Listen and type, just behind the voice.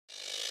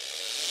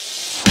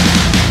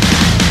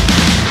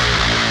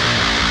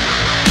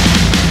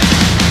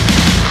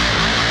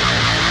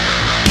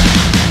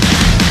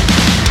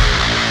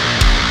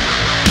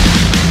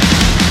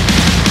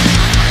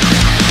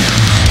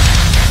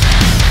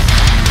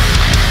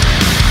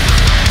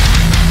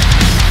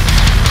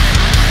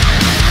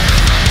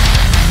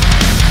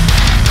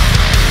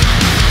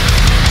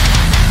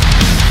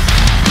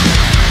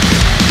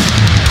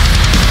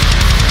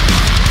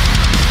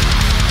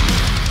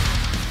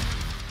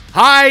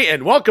Hi,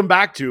 and welcome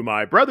back to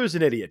My Brother's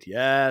an Idiot.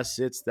 Yes,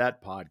 it's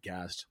that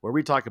podcast where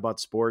we talk about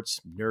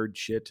sports, nerd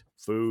shit,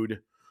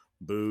 food,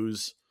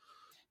 booze,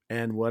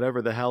 and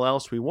whatever the hell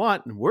else we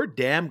want. And we're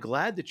damn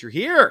glad that you're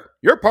here.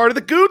 You're part of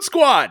the Goon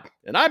Squad.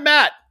 And I'm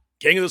Matt,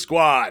 king of the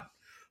squad.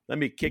 Let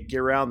me kick you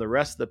around the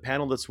rest of the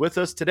panel that's with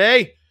us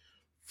today.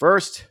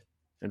 First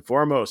and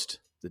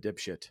foremost, the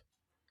dipshit,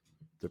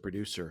 the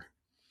producer.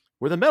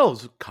 Where the metal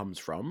comes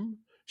from,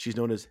 she's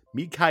known as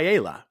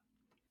Michaela.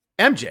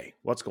 MJ,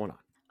 what's going on?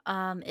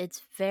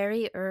 It's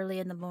very early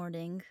in the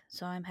morning,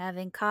 so I'm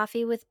having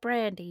coffee with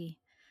brandy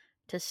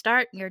to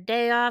start your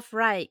day off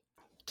right,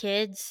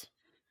 kids.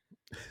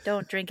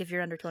 Don't drink if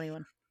you're under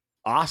 21.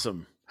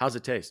 Awesome. How's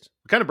it taste?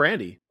 What kind of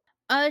brandy?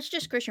 It's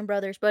just Christian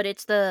Brothers, but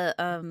it's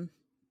the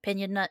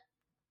pinion nut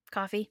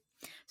coffee,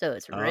 so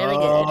it's really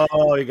good.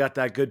 Oh, you got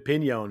that good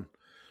pinon.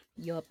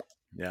 Yup.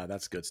 Yeah,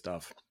 that's good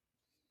stuff.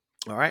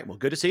 All right. Well,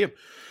 good to see you.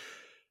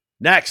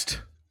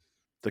 Next,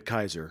 the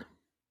Kaiser,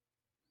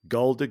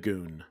 Gul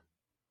Dagoon,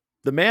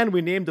 the man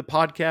we named the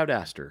podcast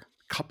after.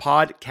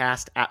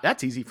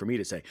 That's easy for me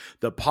to say.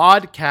 The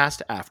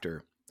podcast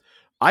after.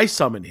 I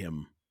summon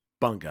him,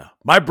 Bunga,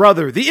 my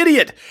brother, the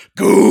idiot,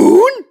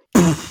 Goon.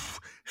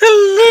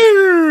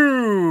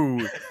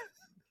 Hello.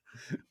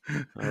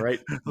 All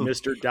right,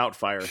 Mr.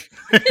 Doubtfire.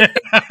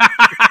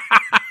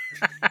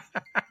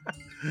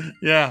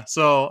 Yeah.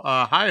 So,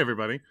 hi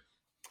everybody.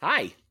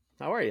 Hi.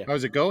 How are you?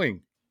 How's it going?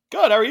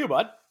 Good. How are you,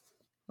 bud?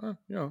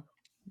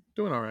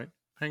 Doing all right.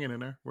 Hanging in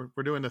there.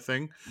 We're doing the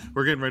thing.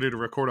 We're getting ready to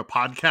record a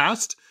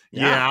podcast.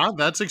 Yeah. Yeah,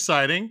 that's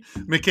exciting.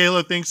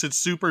 Michaela thinks it's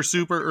super,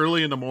 super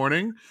early in the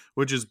morning,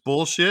 which is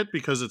bullshit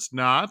because it's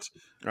not.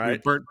 All right. We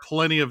burnt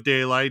plenty of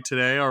daylight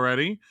today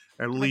already.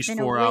 At least I've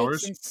been 4 awake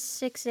hours. since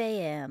 6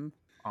 a.m.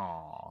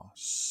 Aw,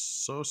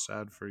 so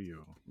sad for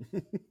you.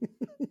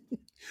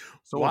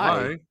 So Why?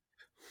 hi.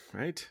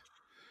 Right.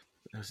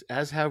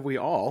 As have we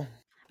all.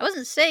 I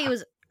wasn't saying it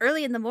was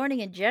early in the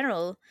morning in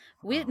general.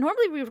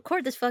 Normally we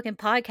record this fucking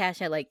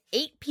podcast at like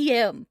 8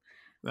 p.m.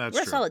 That's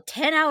We're a true. solid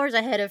 10 hours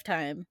ahead of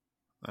time.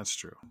 That's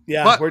true.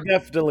 Yeah, But- we're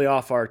definitely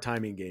off our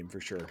timing game for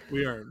sure.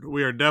 We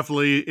are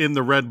definitely in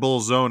the Red Bull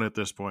zone at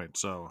this point.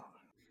 So,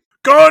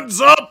 guns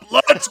up,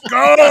 let's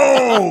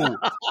go!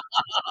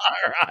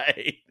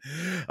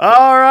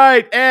 All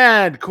right.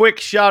 And quick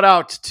shout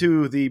out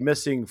to the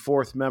missing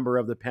fourth member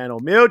of the panel,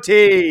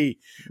 Muti.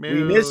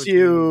 We miss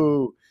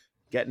you.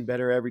 Getting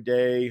better every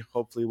day.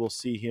 Hopefully, we'll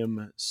see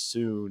him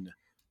soon.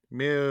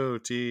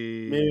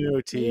 Muti.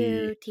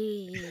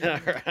 Beauty. All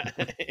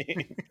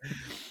right.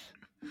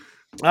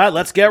 All right,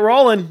 let's get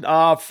rolling.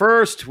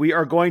 First, we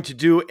are going to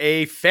do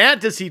a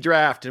fantasy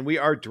draft, and we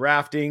are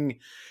drafting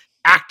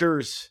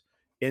actors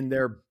in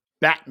their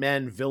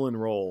Batman villain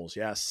roles.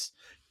 Yes,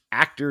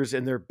 actors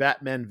in their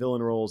Batman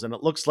villain roles. And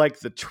it looks like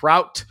the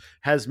Trout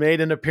has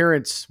made an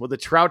appearance. Will the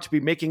Trout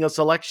be making a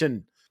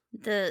selection?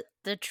 The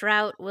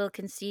Trout will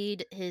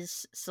concede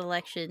his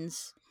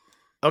selections.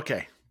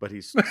 Okay, but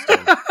he's still,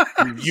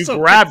 you So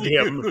grabbed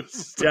him.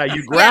 confused. Yeah,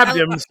 you grabbed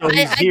him, so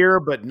he's I- here,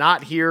 but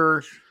not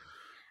here.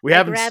 We I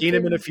haven't grabbed seen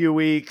him in him. a few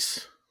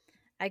weeks.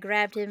 I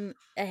grabbed him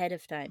ahead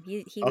of time.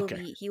 He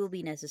Okay. will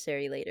be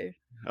necessary later.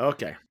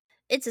 Okay.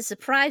 It's a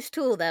surprise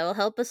tool that will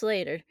help us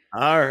later.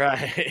 All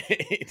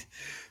right.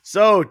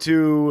 So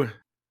to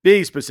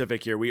be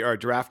specific here, we are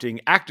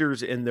drafting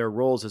actors in their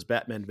roles as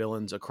Batman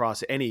villains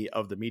across any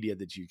of the media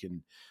that you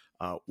can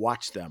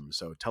watch them.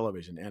 So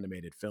television,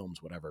 animated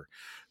films, whatever.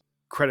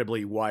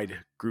 Incredibly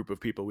wide group of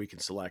people we can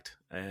select.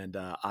 And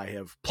I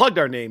have plugged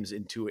our names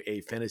into a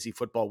fantasy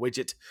football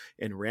widget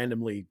and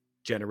randomly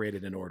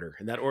generated an order.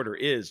 And that order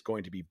is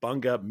going to be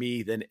Bunga,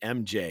 me, then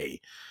MJ.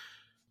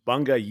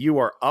 Bunga, you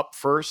are up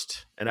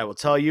first. And I will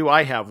tell you,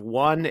 I have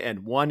 1 and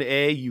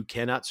 1A. You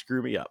cannot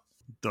screw me up.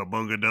 The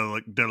Bunga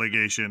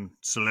delegation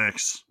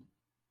selects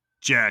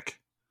Jack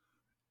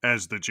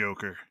as the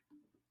Joker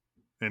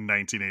in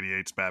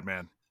 1988's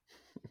Batman.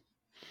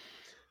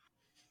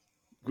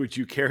 Would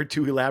you care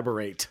to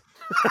elaborate?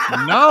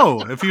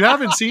 No, if you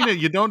haven't seen it,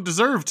 you don't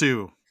deserve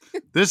to.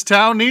 This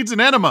town needs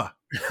an enema.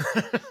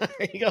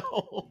 There you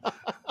go.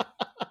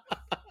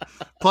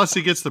 Plus,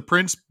 he gets the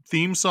Prince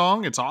theme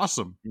song. It's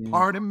awesome. Mm.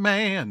 Party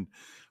man.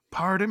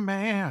 Party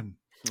man.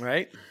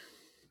 Right.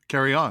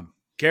 Carry on.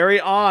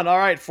 Carry on. All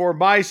right. For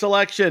my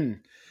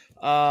selection,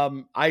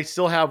 I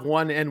still have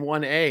 1 and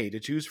 1A to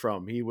choose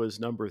from. He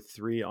was number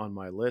 3 on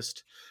my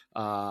list.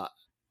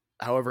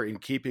 However, in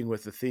keeping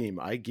with the theme,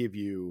 I'm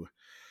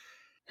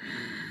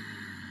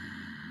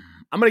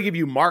going to give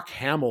you Mark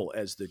Hamill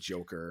as the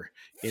Joker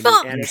in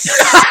Fuck. the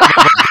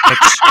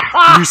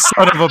You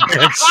son of a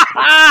bitch.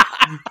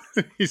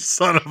 You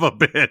son of a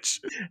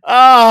bitch.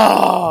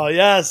 Oh,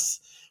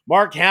 yes.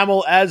 Mark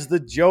Hamill as the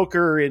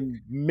Joker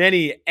in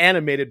many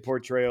animated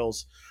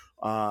portrayals.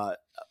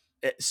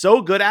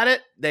 So good at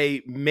it,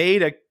 they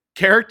made a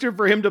character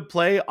for him to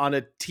play on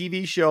a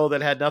TV show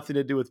that had nothing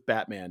to do with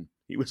Batman.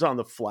 He was on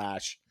The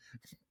Flash,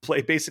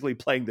 basically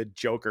playing the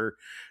Joker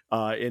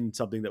in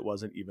something that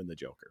wasn't even the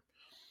Joker.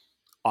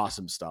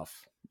 Awesome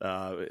stuff.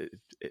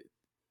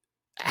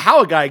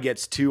 how a guy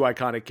gets two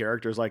iconic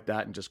characters like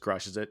that and just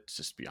crushes it, it's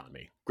just beyond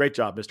me. Great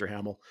job, Mr.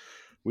 Hamill.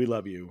 We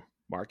love you,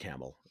 Mark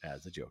Hamill,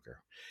 as the Joker.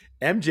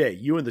 MJ,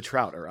 you and the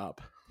Trout are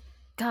up.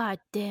 God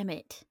damn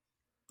it.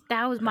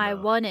 That was my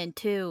know. 1 and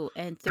 2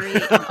 and 3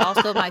 and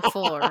also my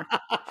 4.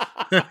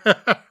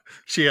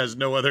 She has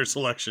no other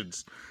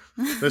selections.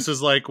 This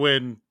is like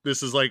when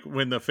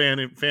the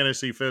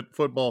fantasy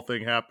football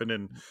thing happened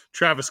and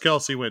Travis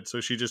Kelce went,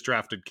 so she just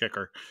drafted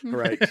kicker.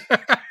 Right.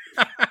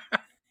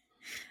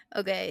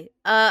 Okay.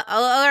 All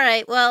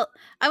right. Well,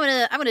 I'm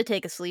gonna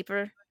take a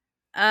sleeper.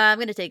 I'm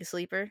gonna take a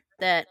sleeper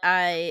that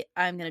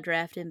I'm gonna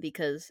draft him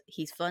because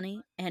he's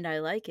funny and I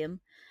like him.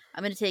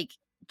 I'm gonna take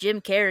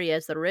Jim Carrey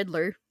as the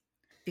Riddler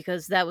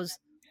because that was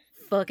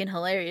fucking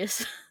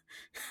hilarious.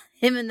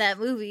 Him in that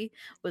movie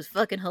was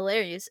fucking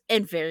hilarious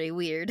and very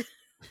weird.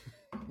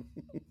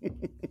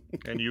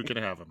 And you can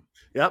have him.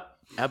 Yep,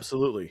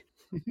 absolutely.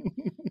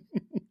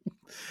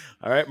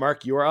 All right,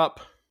 Mark, you are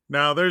up.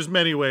 Now, there's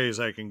many ways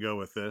I can go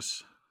with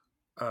this.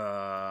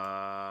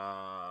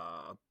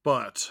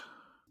 But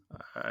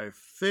I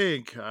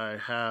think I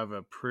have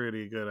a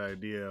pretty good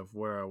idea of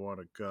where I want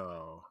to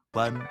go.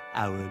 1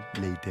 hour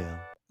later.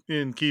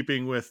 In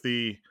keeping with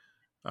the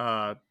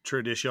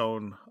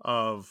tradition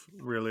of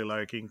really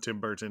liking Tim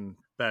Burton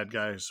bad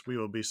guys, we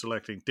will be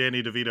selecting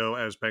Danny DeVito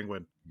as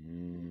Penguin.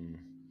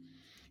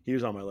 He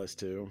was on my list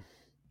too.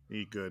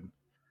 He good.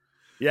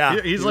 Yeah,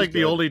 He's he like was the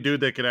good. only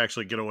dude that could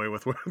actually get away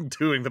with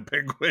doing the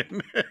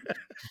Penguin.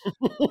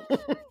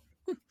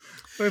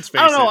 Let's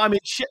face I don't know. it. I mean,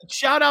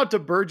 shout out to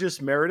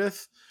Burgess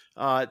Meredith.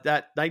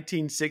 That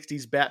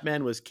 1960s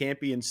Batman was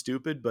campy and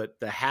stupid, but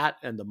the hat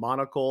and the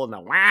monocle and the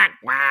wah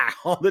wah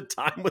all the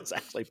time was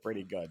actually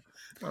pretty good.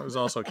 That was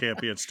also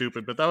campy and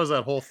stupid, but that was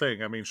that whole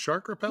thing. I mean,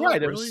 shark repellent,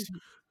 Right, it really? was-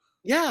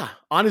 Yeah,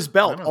 on his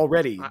belt I know.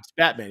 already. It's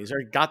Batman. He's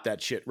already got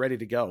that shit ready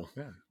to go.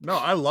 Yeah. No,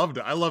 I loved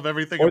it. I love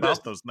everything Or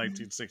about those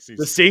 1960s.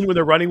 The scene when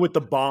they're running with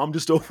the bomb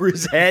just over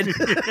his head.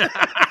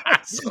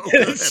 So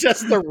It's good.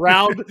 just the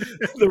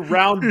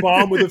round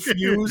bomb with a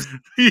fuse.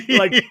 He,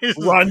 like He's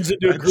runs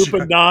into a group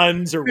of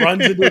nuns or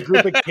runs into a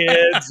group of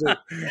kids. Or,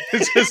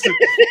 It's just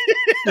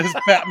this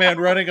Batman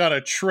running on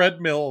a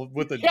treadmill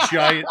with a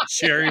giant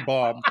cherry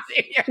bomb.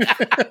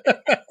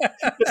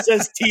 it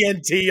says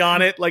TNT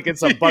on it like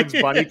it's a Bugs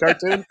Bunny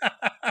cartoon.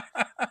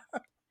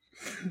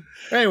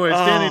 Anyways,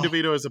 Danny Oh.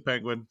 DeVito is a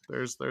Penguin.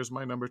 There's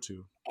my number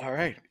 2. All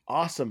right,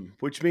 awesome.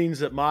 Which means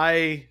that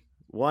my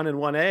 1 and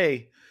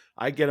 1A,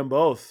 I get them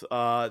both.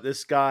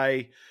 This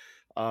guy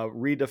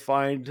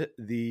redefined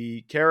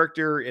the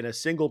character in a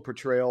single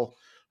portrayal.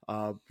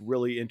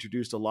 Really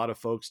introduced a lot of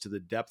folks to the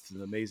depth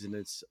and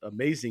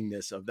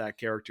amazingness of that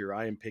character.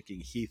 I am picking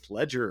Heath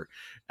Ledger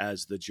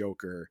as the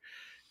Joker.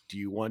 Do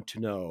you want to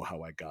know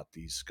how I got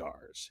these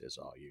scars? Is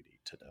all you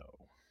need to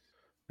know.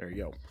 There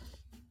you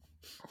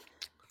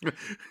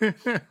go.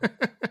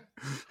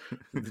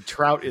 The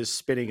Trout is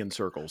spinning in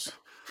circles.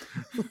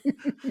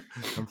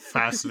 I'm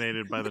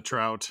fascinated by the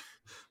Trout.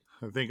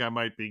 I think I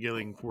might be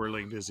getting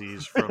whirling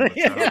disease from the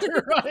Trout.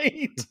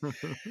 Right.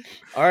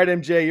 All right,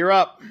 MJ, you're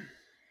up.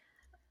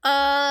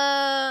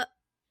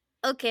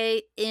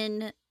 Okay,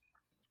 in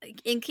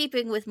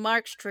keeping with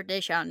Mark's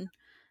tradition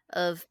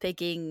of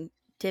picking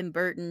Tim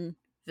Burton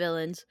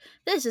villains,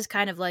 this is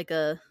kind of like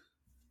a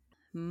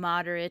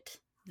moderate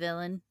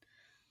villain,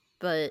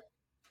 but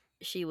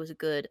she was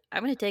good.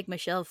 I'm gonna take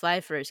Michelle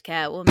Pfeiffer as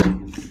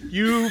Catwoman.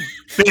 You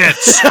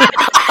bitch!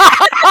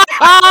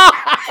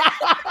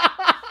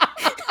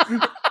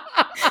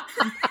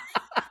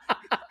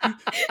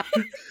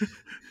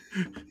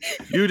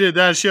 You did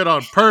that shit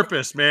on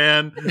purpose,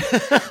 man.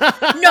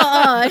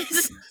 No,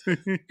 Yeah,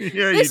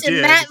 you listen,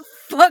 did. Matt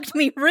fucked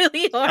me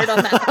really hard on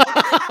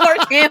that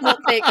Mark Hamill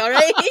pick. All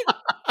right,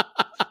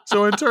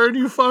 So in turn,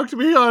 you fucked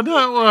me on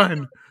that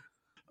one.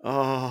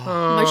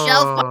 Oh,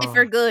 Michelle Oh.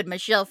 Pfeiffer good,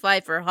 Michelle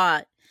Pfeiffer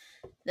hot.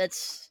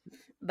 That's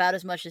about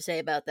as much to say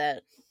about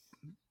that.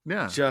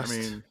 Yeah, Just- I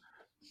mean,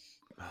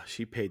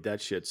 she paid that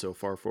shit so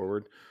far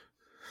forward.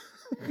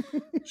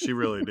 she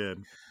really did.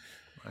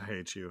 I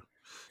hate you.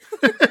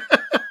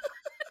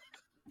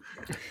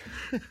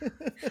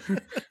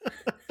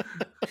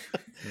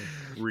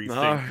 Rethink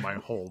Ah. my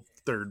whole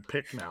third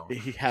pick now.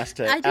 He has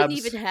to. I didn't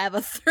even have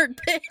a third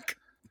pick.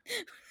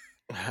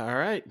 All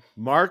right,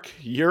 Mark,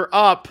 you're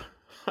up.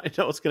 I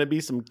know it's going to be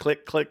some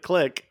click, click,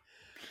 click.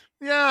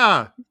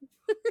 Yeah.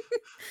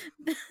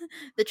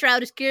 The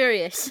Trout is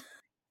curious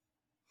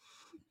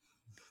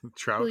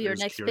Trout who your is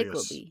next curious. pick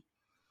will be.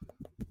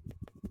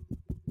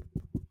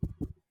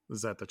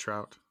 Is that the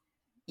Trout?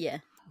 Yeah.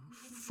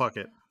 Fuck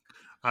it.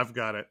 I've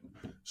got it.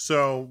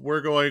 So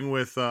we're going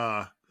with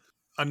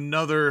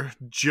another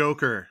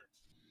Joker.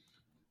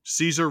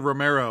 Cesar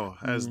Romero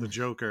as the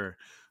Joker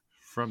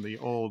from the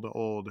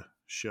old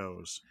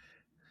shows.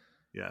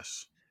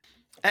 Yes.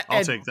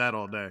 I'll take that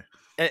all day.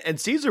 And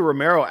Cesar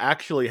Romero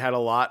actually had a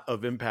lot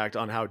of impact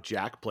on how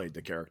Jack played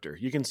the character.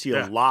 You can see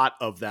Yeah. a lot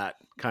of that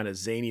kind of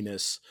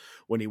zaniness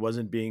when he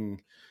wasn't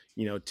being,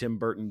 Tim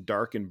Burton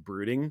dark and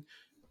brooding.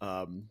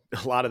 A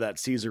lot of that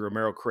Cesar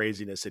Romero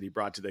craziness that he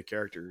brought to the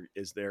character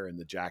is there in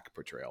the Jack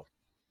portrayal.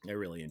 I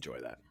really enjoy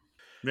that.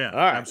 Yeah, All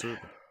right.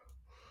 absolutely.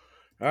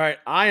 All right,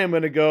 I am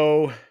going to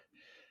go.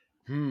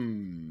 All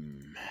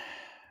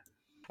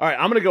right,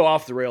 I'm going to go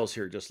off the rails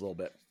here just a little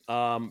bit.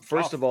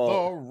 First Off of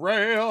all, the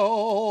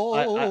rails,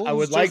 I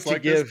would like just to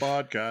like this give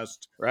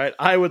podcast. right.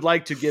 I would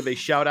like to give a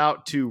shout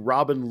out to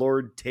Robin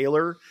Lord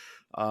Taylor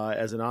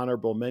as an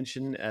honorable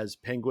mention as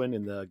Penguin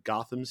in the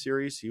Gotham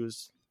series. He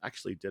was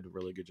actually did a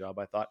really good job,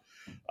 I thought.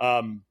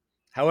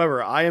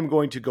 However, I am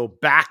going to go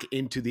back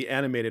into the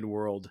animated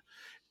world,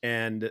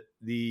 and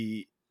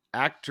the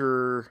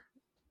actor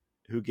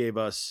who gave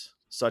us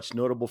such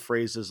notable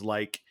phrases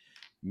like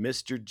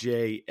Mr.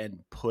 J and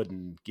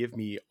Puddin'. Give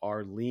me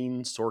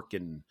Arlene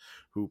Sorkin,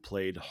 who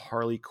played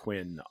Harley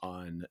Quinn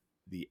on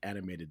the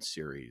animated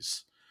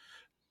series.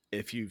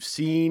 If you've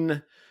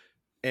seen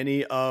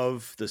any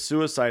of the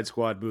Suicide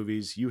Squad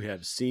movies, you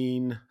have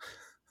seen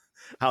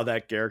how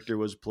that character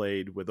was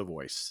played with a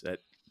voice that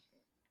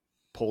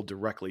pulled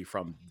directly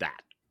from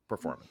that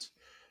performance.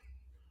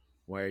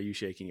 Why are you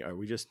shaking? Are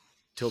we just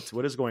tilt?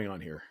 What is going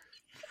on here?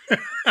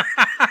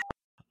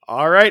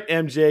 All right,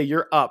 MJ,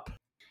 you're up.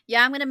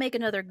 Yeah, I'm gonna make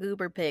another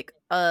goober pick.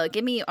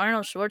 Give me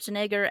Arnold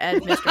Schwarzenegger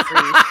as Mr.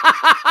 Freeze.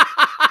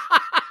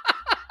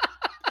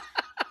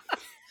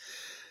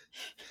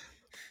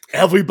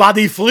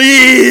 Everybody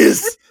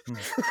freeze!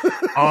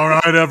 All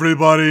right,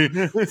 everybody,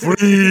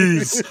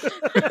 freeze!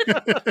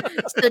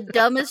 It's the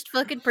dumbest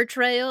fucking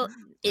portrayal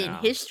in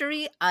Yeah.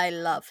 history. I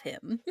love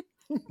him.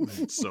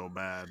 It's so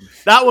bad.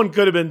 That one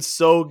could have been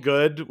so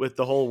good with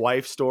the whole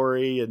wife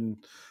story and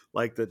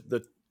like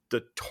the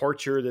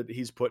torture that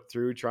he's put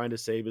through trying to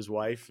save his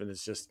wife, and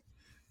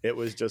it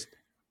was just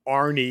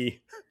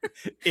Arnie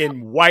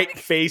in white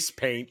face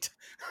paint.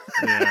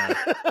 Yeah,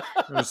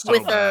 it was so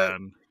With a- bad.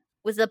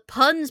 With a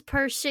puns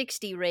per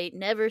 60 rate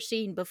never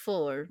seen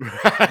before.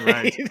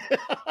 Right.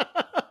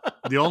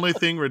 The only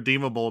thing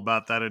redeemable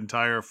about that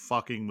entire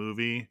fucking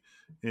movie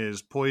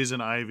is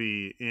Poison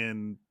Ivy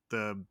in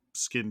the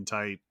skin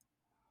tight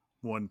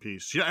one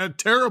piece. Yeah,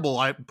 terrible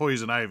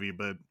Poison Ivy,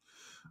 but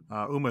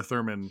Uma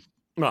Thurman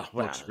Oh, wow.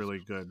 looks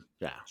really good.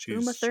 Yeah,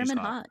 Uma Thurman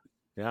hot.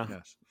 yeah.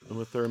 Yes,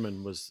 Uma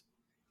Thurman was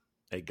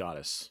a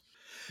goddess.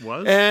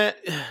 was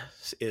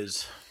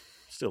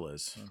Still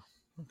is.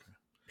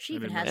 She I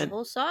even didn't has know. a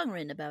whole song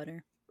written about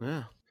her.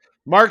 Yeah.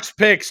 Mark's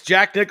picks: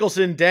 Jack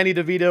Nicholson, Danny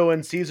DeVito,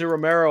 and Cesar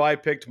Romero. I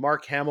picked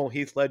Mark Hamill,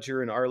 Heath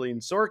Ledger, and Arlene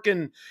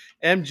Sorkin.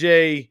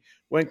 MJ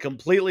went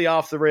completely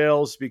off the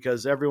rails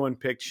because everyone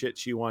picked shit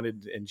she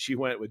wanted, and she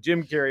went with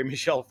Jim Carrey,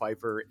 Michelle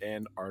Pfeiffer,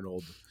 and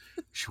Arnold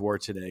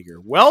Schwarzenegger.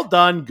 Well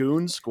done,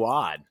 Goon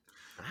Squad.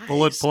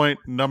 bullet Nice. point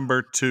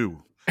number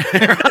 2.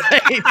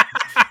 Right.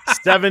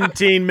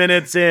 17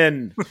 minutes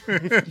in.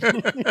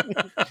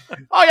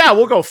 Oh, yeah,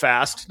 we'll go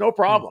fast. No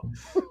problem.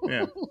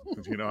 Yeah,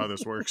 you know how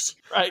this works.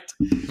 Right.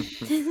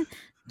 Please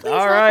All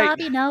let right.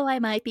 Bobby know I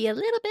might be a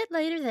little bit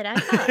later than I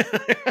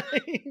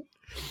thought.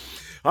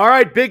 All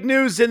right, big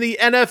news in the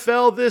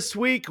NFL this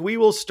week. We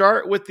will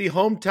start with the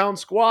hometown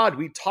squad.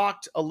 We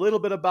talked a little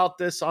bit about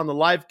this on the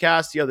live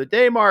cast the other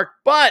day, Mark,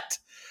 but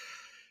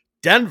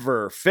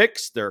Denver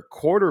fixed their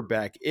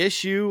quarterback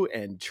issue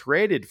and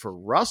traded for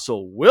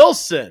Russell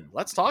Wilson.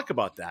 Let's talk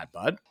about that,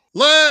 bud.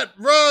 Let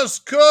Russ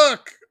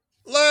cook.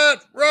 Let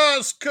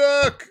Russ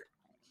cook.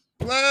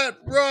 Let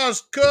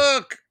Russ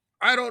cook.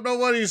 I don't know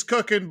what he's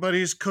cooking, but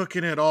he's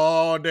cooking it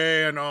all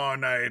day and all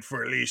night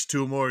for at least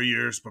 2 more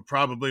years, but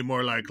probably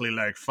more likely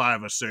like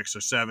 5 or 6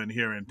 or 7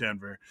 here in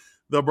Denver.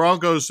 The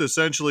Broncos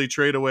essentially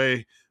trade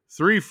away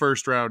 3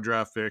 first-round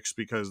draft picks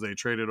because they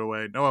traded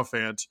away Noah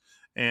Fant,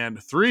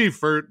 and 3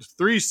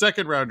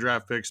 second-round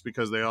draft picks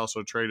because they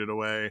also traded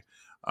away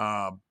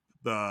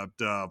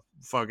the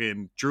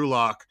fucking Drew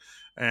Lock,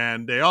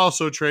 and they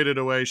also traded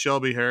away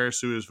Shelby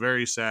Harris, who is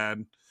very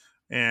sad,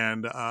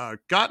 and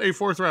got a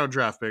 4th-round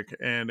draft pick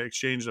and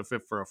exchanged a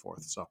 5th for a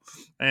 4th. So,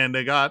 and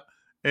they got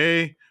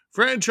a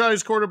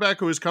franchise quarterback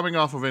who is coming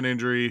off of an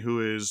injury,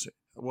 who is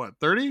what,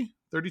 30,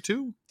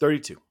 32?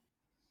 32.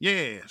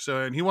 Yeah.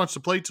 So, and he wants to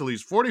play till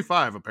he's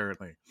 45,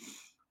 apparently.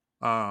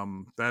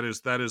 That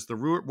is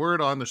the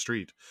word on the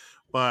street.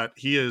 But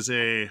he is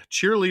a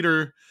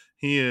cheerleader.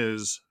 He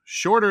is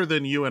shorter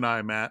than you and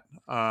I, Matt,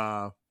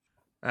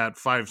 at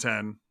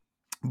 5'10",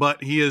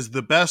 but he is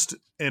the best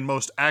and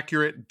most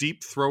accurate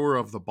deep thrower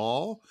of the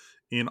ball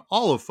in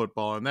all of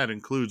football, and that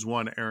includes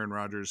one Aaron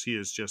Rodgers. He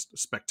is just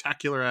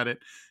spectacular at it.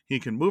 He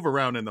can move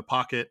around in the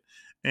pocket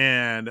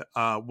and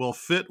will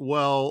fit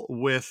well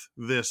with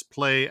this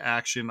play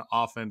action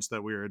offense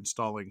that we are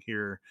installing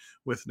here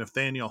with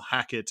Nathaniel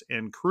Hackett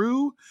and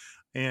crew,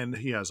 and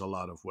he has a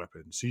lot of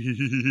weapons.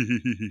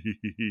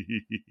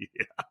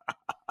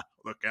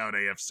 Look out,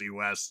 AFC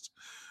West.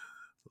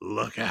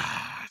 Look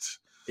out.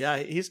 Yeah,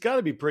 he's got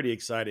to be pretty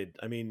excited.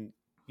 I mean,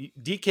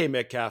 DK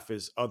Metcalf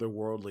is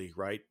otherworldly,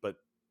 right? But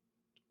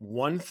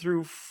 1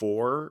 through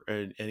 4,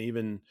 and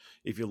even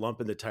if you lump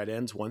in the tight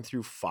ends, 1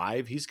 through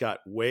 5, he's got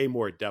way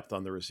more depth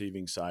on the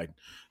receiving side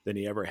than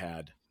he ever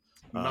had.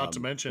 Not to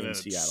mention in a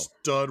Seattle.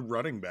 stud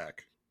running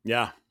back.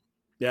 Yeah.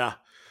 Yeah.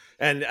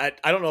 And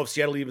I don't know if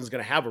Seattle even is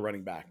going to have a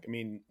running back. I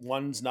mean,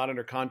 one's not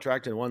under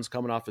contract and one's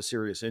coming off a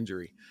serious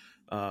injury.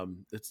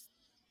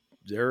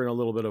 They're in a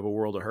little bit of a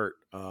world of hurt.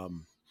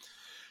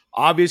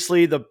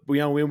 Obviously,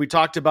 when we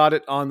talked about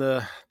it on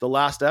the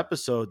last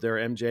episode there,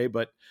 MJ,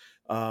 but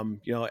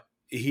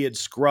he had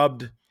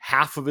scrubbed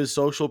half of his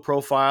social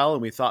profile,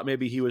 and we thought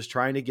maybe he was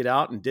trying to get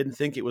out and didn't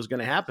think it was going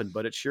to happen,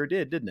 but it sure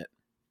did, didn't it?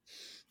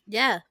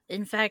 Yeah,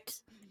 in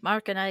fact,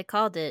 Mark and I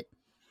called it.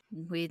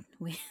 We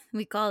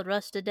called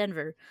Russ to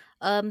Denver.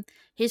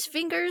 His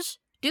fingers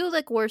do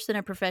look worse than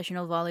a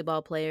professional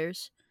volleyball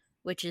player's,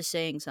 which is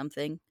saying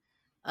something.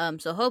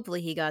 So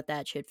hopefully he got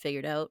that shit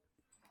figured out.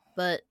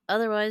 But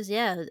otherwise,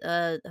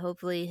 yeah,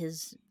 hopefully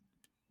his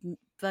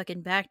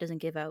fucking back doesn't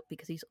give out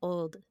because he's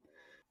old.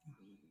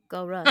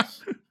 Go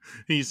Russ.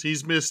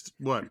 He's missed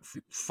what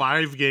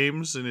 5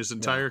 games in his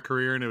entire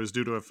career, and it was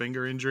due to a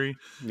finger injury.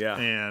 Yeah,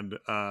 and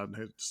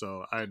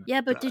so I.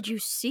 Yeah, but did you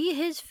see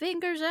his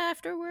fingers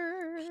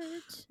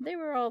afterwards? They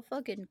were all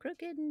fucking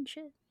crooked and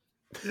shit.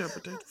 Yeah,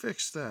 but they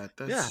fixed that.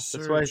 That's Yeah,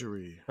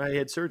 surgery. that's why he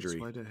had surgery.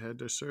 That's why they had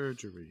the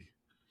surgery.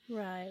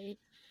 Right.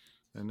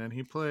 And then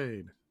he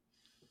played.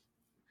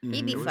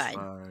 He'd be It was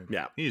fine.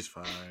 Yeah. He's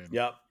fine.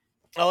 Yep.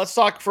 Now let's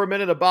talk for a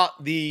minute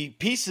about the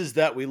pieces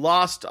that we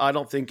lost. I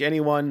don't think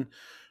anyone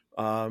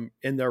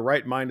in their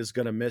right mind is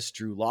going to miss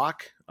Drew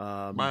Lock.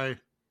 Bye.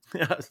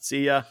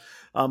 See ya.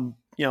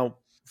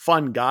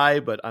 Fun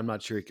guy, but I'm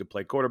not sure he could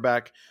play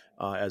quarterback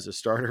as a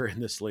starter in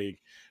this league.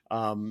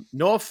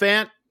 Noah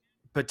Fant,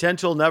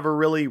 potential never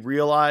really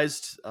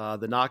realized.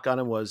 The knock on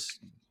him was,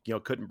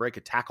 couldn't break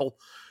a tackle.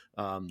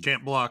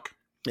 Can't block.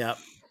 Yeah.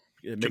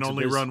 Can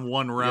only run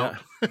one route.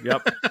 Yeah.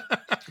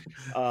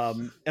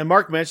 Yep. And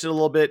Mark mentioned a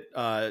little bit,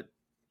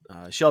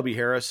 Shelby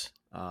Harris.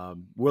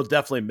 We'll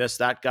definitely miss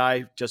that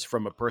guy just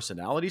from a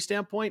personality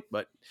standpoint.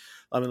 But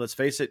I mean, let's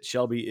face it,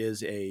 Shelby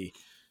is a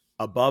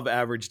above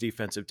average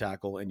defensive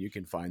tackle, and you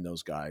can find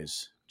those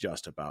guys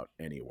just about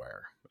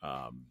anywhere.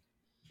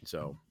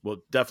 So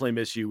we'll definitely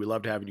miss you. We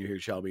loved having you here,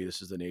 Shelby.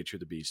 This is the nature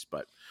of the beast,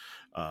 but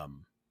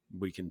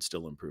we can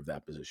still improve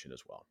that position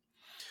as well.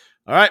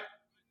 All right.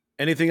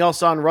 Anything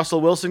else on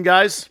Russell Wilson,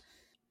 guys?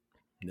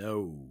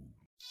 No.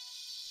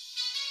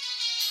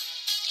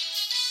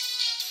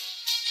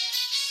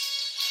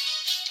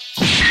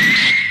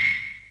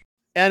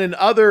 And in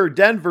other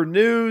Denver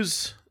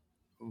news,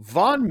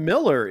 Von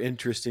Miller,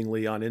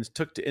 interestingly,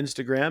 took to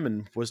Instagram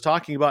and was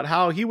talking about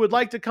how he would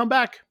like to come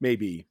back,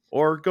 maybe,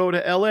 or go to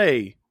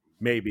LA,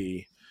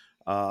 maybe.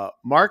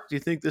 Mark, do you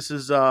think this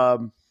is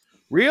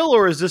real,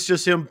 or is this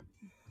just him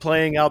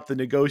playing out the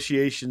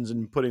negotiations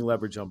and putting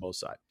leverage on both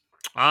sides?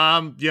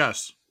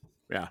 Yes.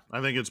 Yeah.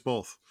 I think it's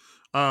both.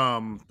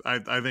 I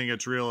think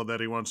it's real that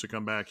he wants to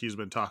come back. He's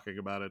been talking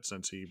about it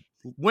since he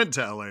went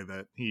to LA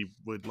that he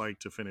would like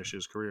to finish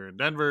his career in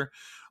Denver,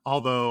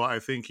 although I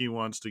think he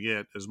wants to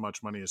get as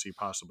much money as he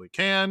possibly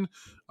can.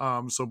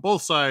 So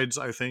both sides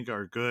I think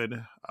are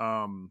good.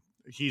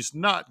 He's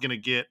not going to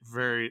get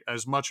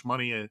as much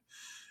money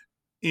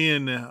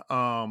in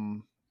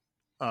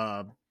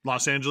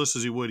Los Angeles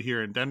as he would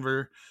here in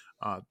Denver.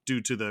 Due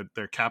to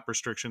their cap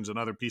restrictions and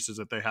other pieces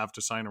that they have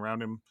to sign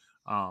around him.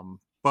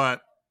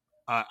 But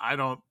I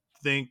don't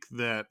think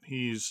that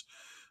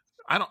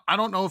I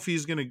don't know if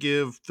he's going to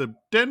give the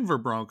Denver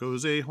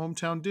Broncos a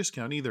hometown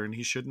discount either, and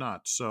he should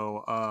not.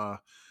 So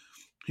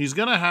he's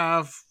going to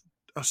have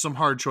some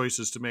hard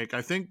choices to make.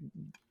 I think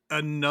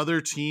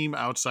another team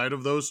outside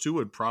of those two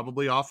would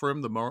probably offer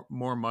him the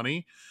more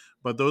money.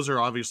 But those are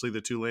obviously the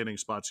two landing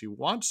spots he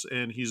wants,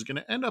 and he's going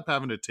to end up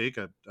having to take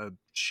a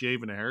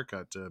shave and a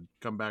haircut to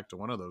come back to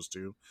one of those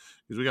two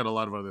because we got a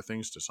lot of other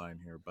things to sign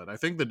here. But I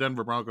think the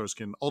Denver Broncos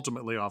can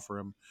ultimately offer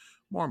him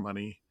more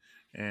money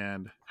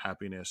and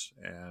happiness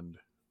and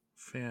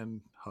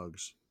fan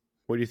hugs.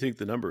 What do you think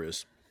the number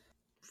is?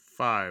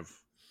 5.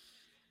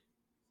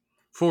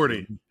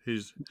 40.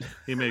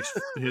 He makes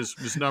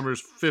his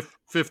numbers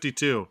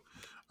 52.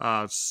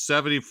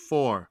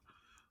 74.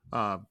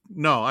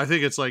 No, I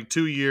think it's like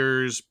 2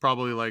 years,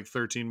 probably like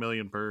 13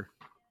 million per.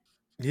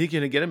 You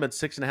gonna get him at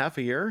 6.5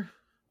 a year?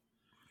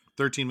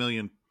 13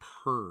 million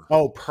per.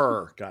 Oh,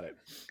 per. Got it.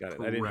 Correct.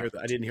 I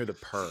didn't hear the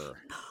per.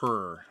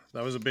 Per.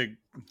 That was a big.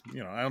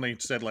 I only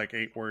said like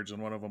 8 words,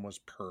 and one of them was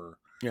per.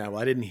 Yeah,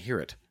 well, I didn't hear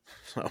it.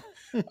 So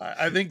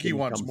I think he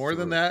wants more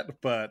than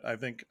that, but I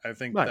think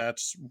right.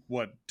 That's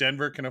what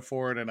Denver can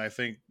afford, and I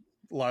think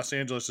Los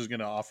Angeles is going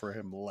to offer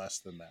him less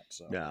than that.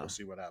 So We'll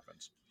see what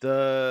happens.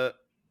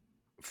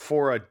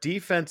 For a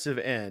defensive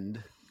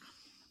end,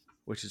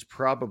 which is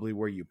probably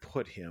where you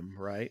put him,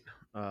 right?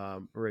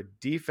 Or a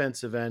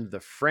defensive end, the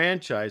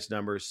franchise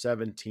number is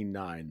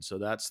 17.9. So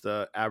that's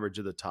the average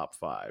of the top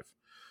 5.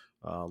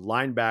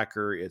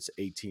 Linebacker, it's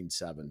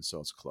 18.7. So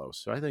it's close.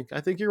 So I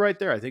think you're right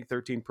there. I think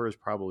 13 per is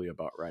probably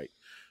about right.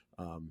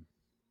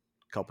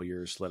 Couple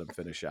years, let him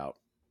finish out.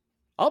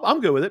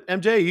 I'm good with it.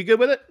 MJ, you good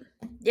with it?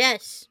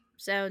 Yes.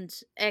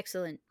 Sounds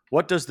excellent.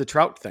 What does the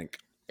Trout think?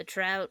 The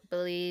Trout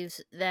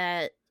believes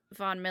that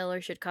Von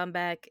Miller should come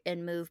back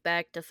and move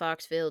back to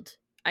Foxfield.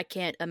 I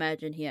can't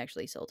imagine he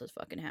actually sold his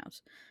fucking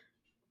house.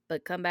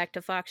 but come back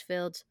to Fox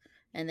Fields,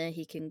 and then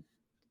he can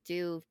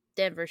do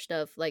Denver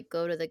stuff, like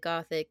go to the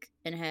Gothic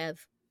and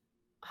have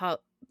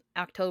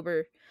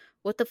October.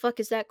 What the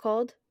fuck is that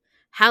called?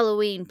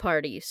 Halloween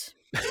parties.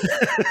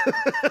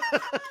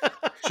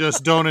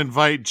 Just don't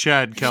invite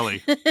Chad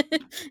Kelly.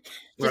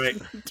 Right.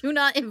 Do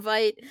not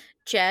invite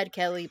Chad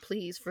Kelly,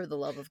 please, for the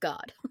love of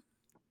God.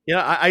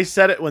 Yeah, I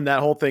said it when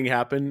that whole thing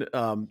happened.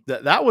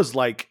 That was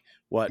like,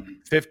 what,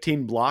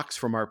 15 blocks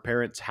from our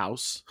parents'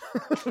 house?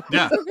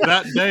 Yeah,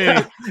 that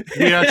day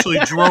we actually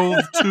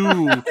drove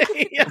to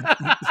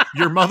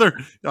your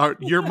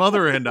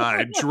mother and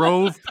I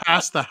drove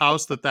past the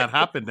house that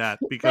happened at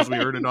because we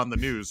heard it on the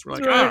news. We're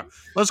like, right.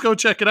 Let's go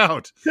check it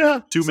out.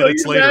 Yeah. 2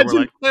 minutes later, we're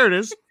like, there it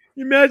is.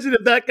 You imagine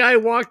if that guy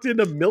walked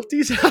into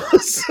Milty's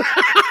house?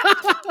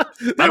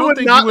 I don't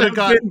think he would have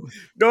gotten.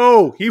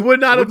 No, he would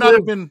not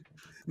have been.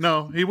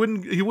 No, he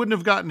wouldn't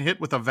have gotten hit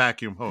with a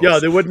vacuum hose. Yeah,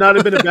 there would not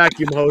have been a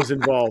vacuum hose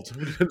involved. It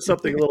would have been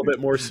something a little bit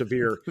more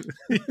severe.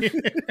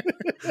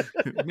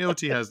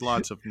 Milty has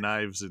lots of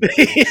knives.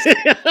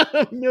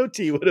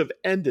 Milty would have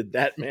ended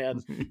that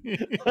man.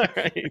 All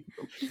right.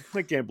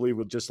 I can't believe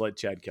we'll just let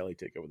Chad Kelly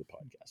take over the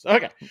podcast.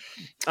 Okay.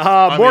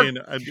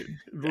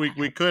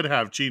 We could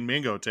have Gene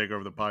Mingo take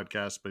over the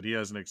podcast, but he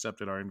hasn't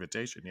accepted our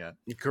invitation yet.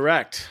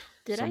 Correct.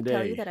 Did Someday. I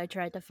tell you that I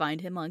tried to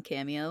find him on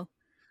Cameo?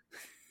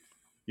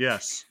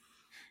 Yes.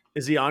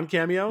 Is he on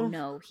Cameo?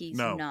 No, he's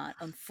not,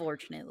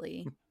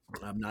 unfortunately.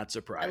 I'm not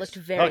surprised. I looked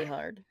very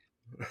hard.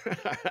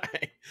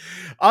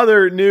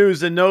 Other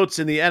news and notes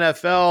in the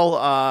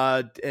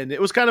NFL, and it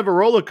was kind of a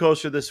roller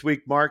coaster this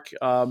week, Mark.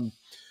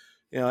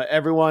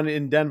 Everyone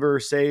in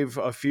Denver, save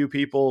a few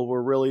people,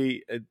 were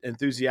really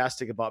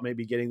enthusiastic about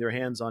maybe getting their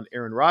hands on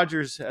Aaron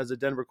Rodgers as a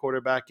Denver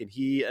quarterback, and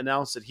he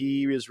announced that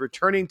he is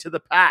returning to the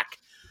pack,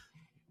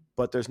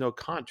 but there's no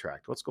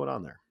contract. What's going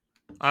on there?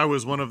 I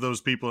was one of those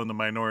people in the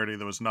minority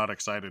that was not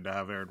excited to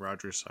have Aaron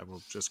Rodgers. I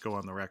will just go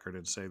on the record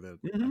and say that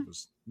I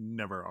was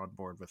never on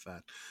board with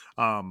that.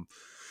 I'm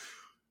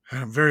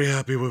very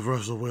happy with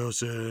Russell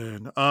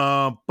Wilson.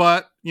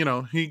 But,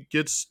 he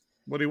gets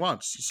what he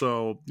wants.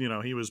 So,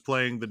 he was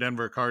playing the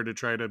Denver card to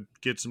try to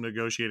get some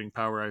negotiating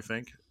power, I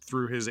think,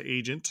 through his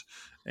agent.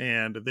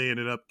 And they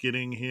ended up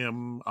getting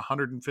him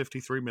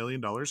 $153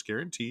 million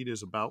guaranteed,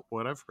 is about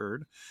what I've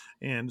heard,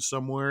 and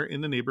somewhere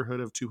in the neighborhood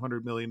of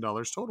 $200 million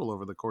total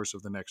over the course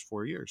of the next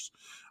 4 years.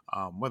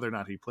 Whether or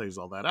not he plays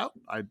all that out,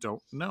 I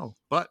don't know.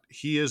 But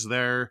he is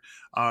there.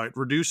 It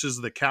reduces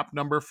the cap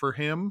number for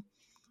him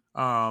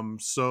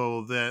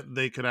so that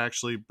they could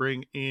actually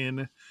bring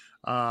in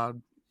the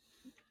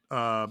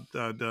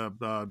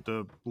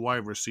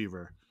wide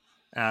receiver,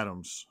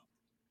 Adams.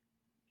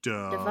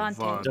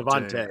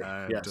 Devontae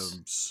Adams.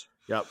 Yes.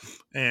 Yep.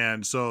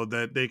 And so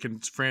that they can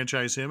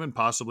franchise him and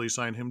possibly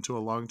sign him to a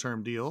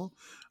long-term deal.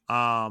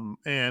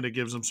 And it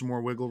gives them some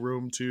more wiggle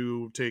room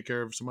to take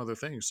care of some other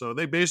things. So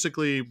they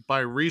basically, by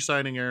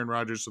re-signing Aaron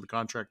Rodgers to the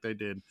contract they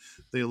did,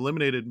 they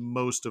eliminated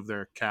most of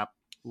their cap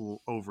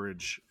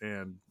overage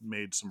and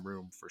made some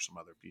room for some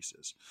other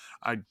pieces.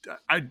 I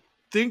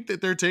think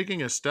that they're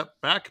taking a step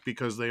back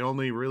because they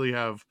only really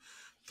have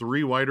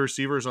 3 wide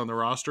receivers on the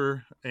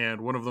roster,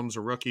 and one of them's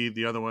a rookie.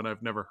 The other one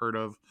I've never heard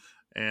of.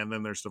 And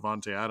then there's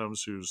Devontae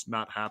Adams, who's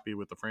not happy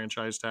with the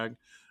franchise tag.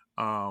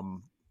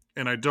 And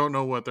I don't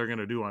know what they're going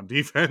to do on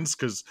defense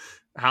because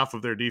half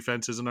of their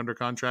defense isn't under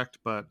contract.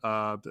 But,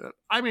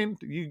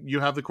 you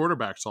have the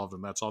quarterback solved,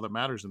 and that's all that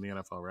matters in the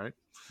NFL, right?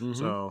 Mm-hmm.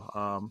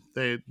 So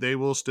they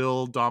will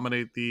still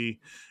dominate the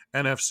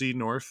NFC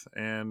North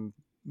and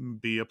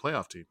be a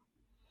playoff team.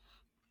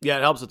 Yeah,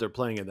 it helps that they're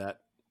playing in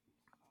that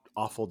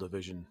awful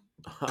division.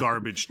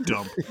 Garbage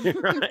dump.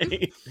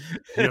 Right.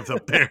 You have the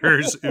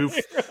Bears, oof,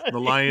 Right. the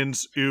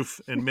Lions,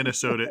 oof, and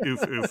Minnesota,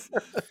 oof, oof.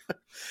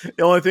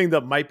 The only thing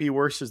that might be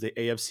worse is the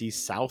AFC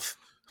South.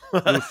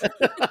 At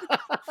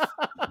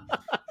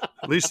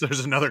least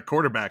there's another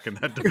quarterback in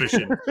that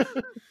division.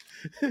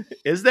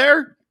 Is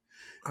there?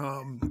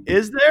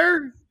 Is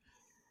there?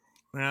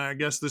 I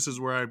guess this is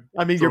where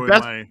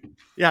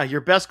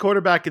your best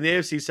quarterback in the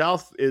AFC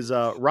South is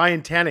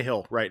Ryan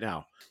Tannehill right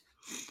now.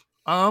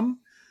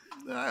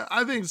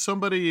 I think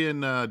somebody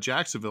in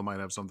Jacksonville might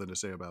have something to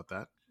say about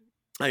that.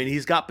 I mean,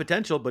 he's got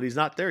potential, but he's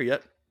not there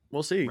yet.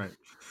 We'll see. Right.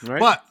 Right.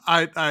 But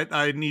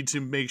I need to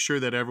make sure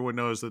that everyone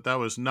knows that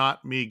was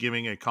not me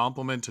giving a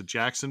compliment to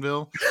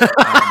Jacksonville.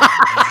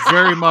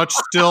 Very much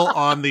still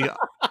on the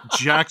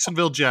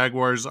Jacksonville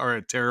Jaguars are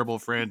a terrible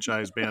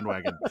franchise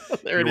bandwagon.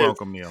 You're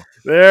welcome, Neil.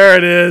 There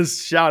it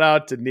is. Shout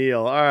out to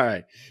Neil. All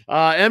right.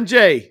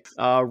 MJ,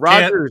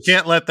 Rodgers.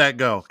 Can't let that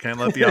go. Can't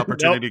let the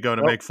opportunity go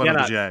to make fun of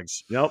the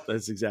Jags. Nope,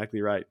 that's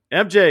exactly right.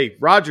 MJ,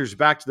 Rodgers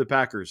back to the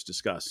Packers.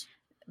 Discuss.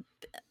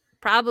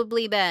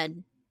 Probably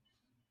bad.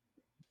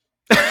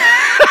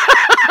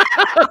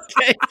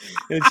 Okay.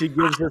 And she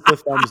gives us the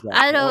thumbs up.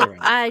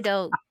 I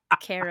don't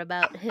care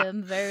about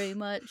him very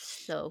much,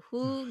 so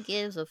who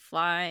gives a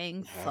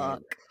flying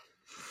fuck?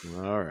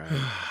 All right.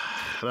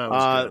 That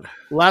was good.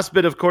 Last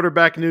bit of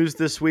quarterback news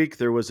this week.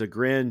 There was a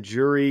grand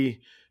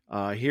jury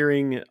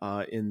hearing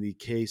in the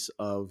case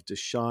of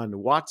Deshaun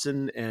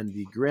Watson, and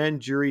the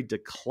grand jury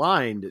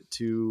declined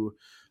to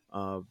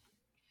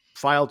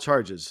file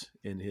charges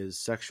in his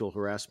sexual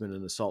harassment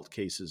and assault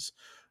cases.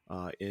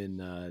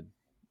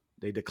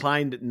 They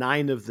declined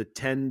 9 of the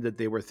 10 that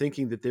they were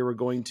thinking that they were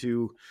going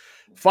to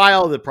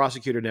file. The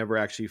prosecutor never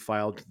actually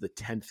filed the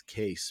 10th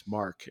case.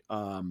 Mark,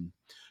 does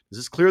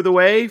this clear the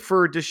way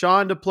for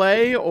Deshaun to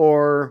play,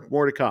 or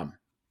more to come?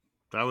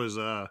 That was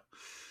a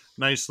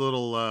nice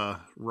little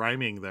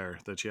rhyming there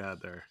that you had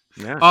there.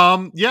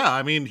 Yeah. Yeah,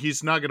 I mean,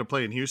 he's not going to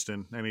play in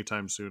Houston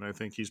anytime soon. I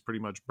think he's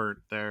pretty much burnt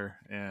there.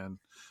 And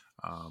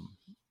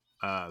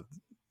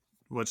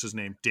what's his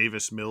name?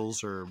 Davis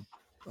Mills or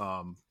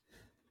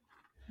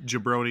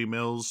Jabroni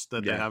Mills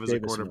that they have as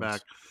Davis a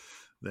quarterback.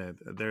 Mills.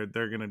 They're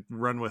going to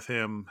run with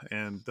him,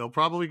 and they'll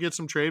probably get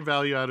some trade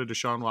value out of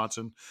Deshaun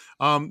Watson.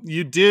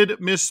 You did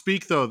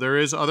misspeak, though. There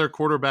is other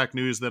quarterback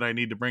news that I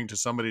need to bring to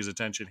somebody's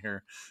attention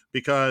here,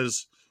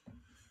 because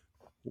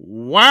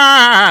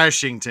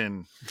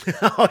Washington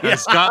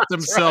has got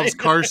themselves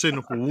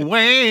Carson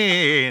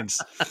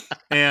Wentz.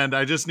 And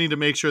I just need to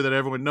make sure that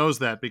everyone knows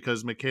that,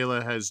 because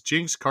Michaela has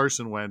jinxed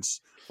Carson Wentz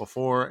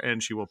before,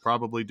 and she will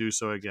probably do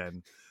so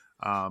again.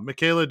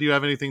 Michaela, do you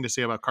have anything to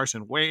say about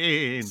Carson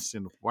Wentz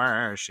in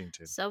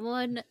Washington?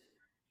 Someone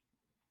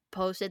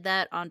posted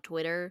that on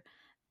Twitter,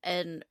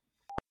 and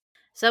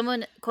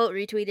someone quote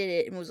retweeted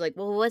it and was like,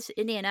 well, what's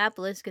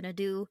Indianapolis gonna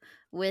do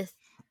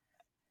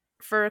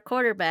for a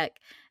quarterback?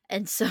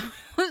 And so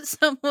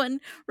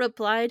someone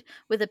replied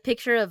with a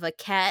picture of a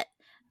cat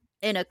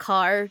in a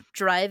car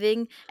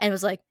driving, and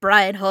was like,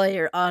 Brian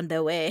Hoyer on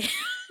the way.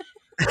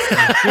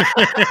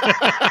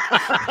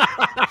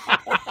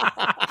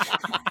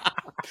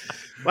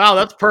 Wow,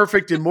 that's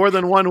perfect in more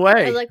than one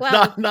way. I was like,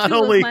 wow, not two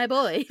only of my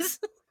boys.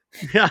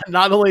 Yeah,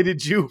 not only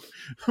did you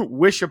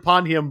wish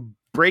upon him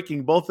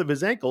breaking both of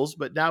his ankles,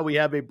 but now we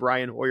have a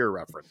Brian Hoyer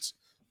reference.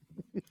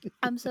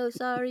 I'm so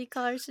sorry,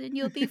 Carson.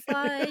 You'll be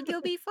fine.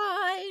 You'll be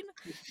fine.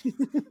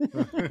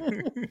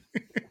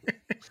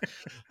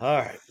 All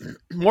right.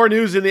 More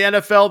news in the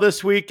NFL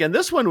this week, and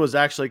this one was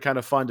actually kind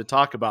of fun to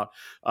talk about.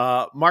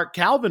 Mark,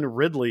 Calvin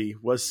Ridley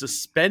was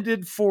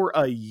suspended for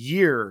a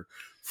year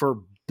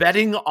for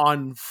betting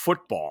on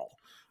football.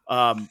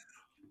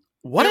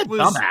 What a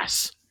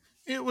dumbass.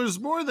 It was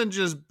more than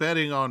just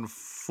betting on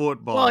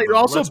football. Well, he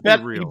also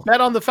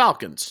bet on the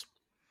Falcons.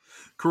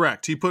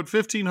 Correct. He put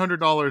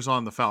 $1,500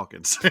 on the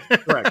Falcons.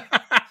 Correct.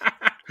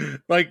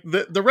 Like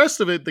the rest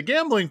of it, the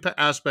gambling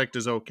aspect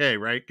is okay,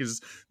 right?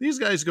 Because these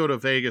guys go to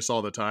Vegas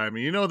all the time,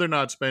 and they're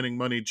not spending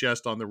money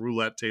just on the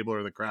roulette table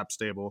or the craps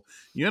table.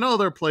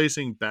 They're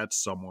placing bets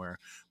somewhere.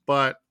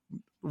 But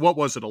what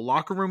was it, a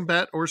locker room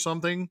bet or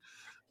something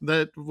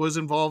that was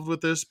involved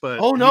with this? But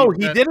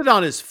he did it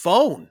on his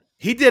phone.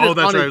 He did it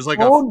on his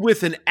phone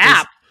with an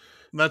app.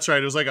 That's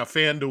right. It was like a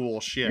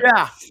FanDuel shit.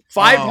 Yeah,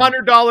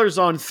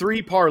 $500 on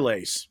 3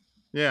 parlays.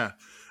 Yeah,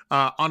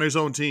 on his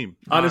own team.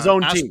 On his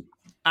own team.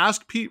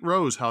 Ask Pete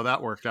Rose how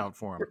that worked out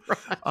for him.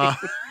 Right.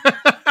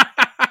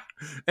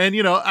 And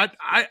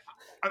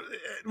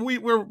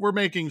we're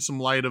making some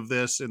light of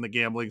this in the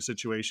gambling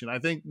situation. I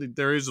think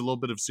there is a little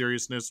bit of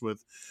seriousness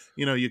with,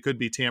 you could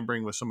be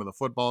tampering with some of the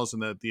footballs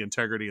and the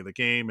integrity of the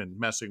game and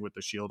messing with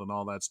the shield and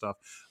all that stuff.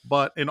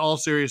 But in all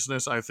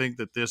seriousness, I think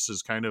that this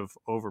is kind of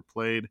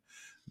overplayed,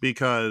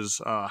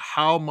 because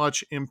how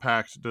much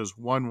impact does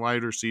one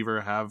wide receiver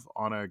have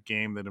on a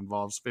game that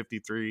involves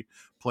 53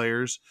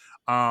 players?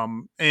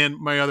 And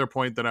my other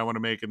point that I want to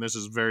make, and this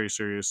is very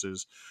serious,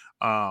 is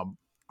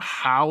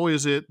how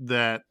is it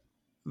that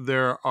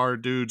there are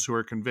dudes who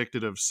are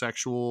convicted of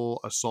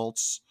sexual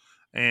assaults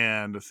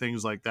and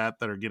things like that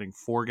are getting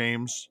 4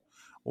 games?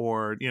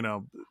 Or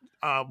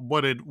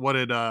what did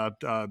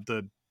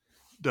the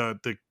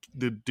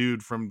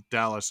dude from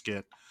Dallas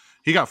get?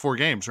 He got 4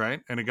 games,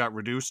 right? And it got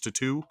reduced to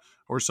 2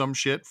 or some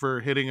shit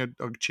for hitting a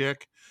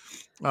chick.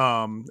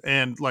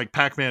 And like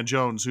Pac-Man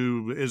Jones,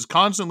 who is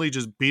constantly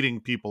just beating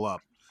people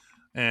up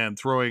and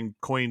throwing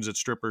coins at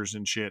strippers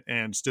and shit,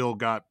 and still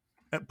got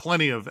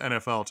plenty of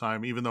NFL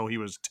time, even though he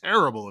was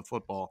terrible at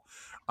football.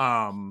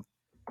 I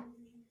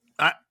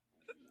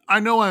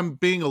know I'm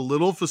being a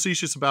little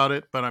facetious about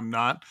it, but I'm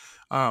not.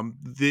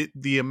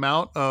 The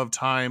amount of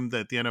time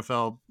that the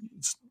NFL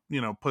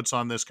puts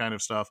on this kind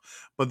of stuff,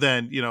 but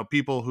then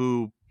people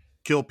who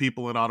kill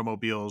people in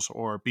automobiles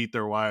or beat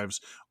their wives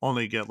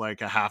only get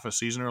like a half a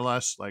season or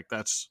less. Like,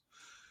 that's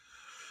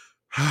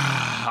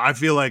I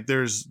feel like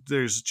there's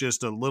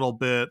just a little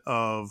bit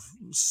of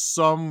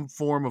some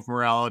form of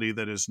morality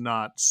that is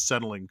not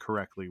settling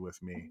correctly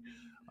with me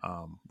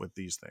with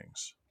these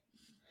things.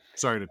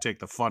 Sorry to take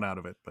the fun out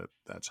of it, but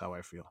that's how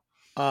I feel.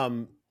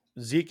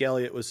 Zeke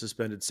Elliott was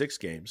suspended 6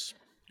 games.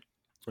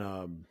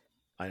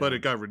 But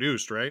it got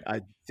reduced, right?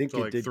 I think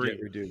it did 3.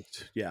 get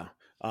reduced. Yeah.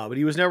 But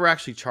he was never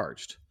actually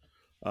charged.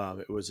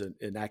 It was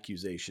an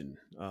accusation.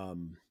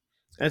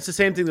 And it's the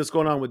same thing that's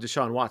going on with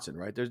Deshaun Watson,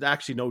 right? There's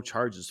actually no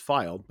charges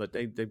filed, but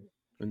they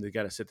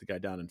got to sit the guy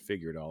down and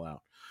figure it all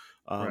out.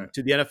 Right.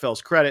 To the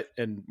NFL's credit,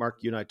 and Mark,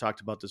 you and I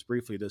talked about this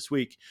briefly this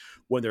week,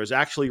 when there's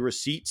actually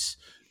receipts,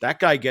 that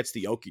guy gets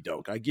the okie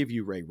doke. I give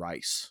you Ray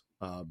Rice.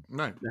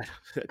 Right.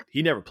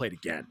 He never played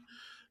again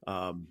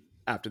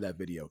after that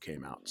video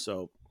came out.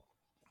 So,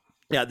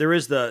 yeah, there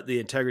is the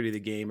integrity of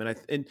the game,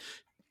 and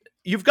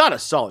you've got a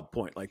solid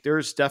point. Like,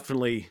 there's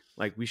definitely,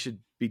 like, we should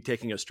be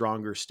taking a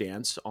stronger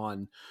stance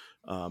on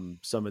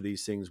some of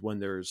these things when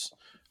there's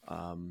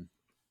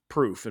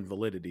proof and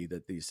validity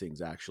that these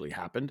things actually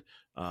happened.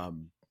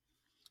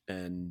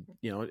 And,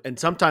 and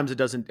sometimes it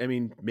doesn't. I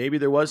mean, maybe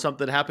there was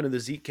something that happened in the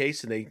Zeke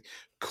case and they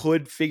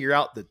could figure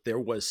out that there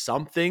was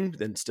something,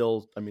 then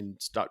still,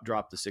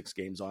 drop the 6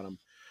 games on him.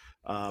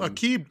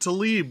 Aqib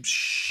Talib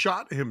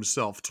shot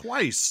himself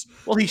twice.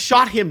 Well, he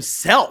shot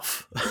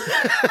himself.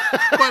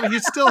 But he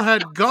still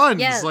had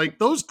guns. Yeah. Like,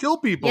 those kill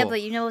people. Yeah,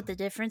 but you know what the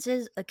difference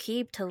is?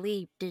 Aqib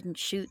Talib didn't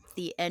shoot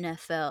the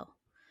NFL.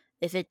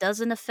 If it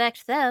doesn't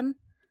affect them,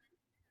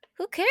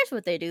 who cares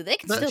what they do? They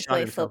can still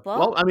play football.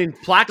 Well, I mean,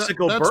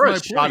 Plaxico That's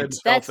Burress my shot point.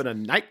 himself in a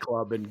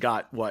nightclub and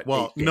got what?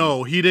 Well, 8 games?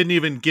 no, he didn't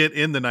even get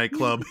in the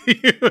nightclub. He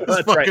was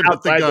That's fucking right, with the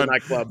outside the gun.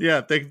 nightclub.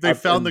 Yeah, they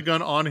found the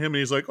gun on him, and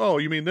he's like, "Oh,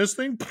 you mean this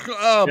thing?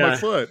 Oh, my Yeah.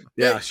 foot."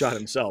 Yeah, shot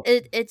himself.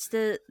 It's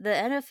the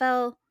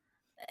NFL.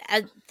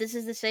 This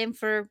is the same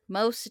for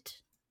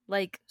most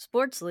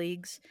sports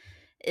leagues.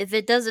 If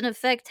it doesn't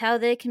affect how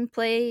they can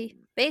play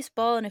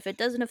baseball, and if it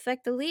doesn't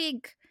affect the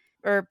league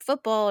or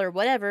football or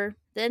whatever,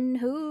 then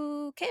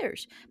who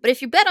cares? But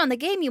if you bet on the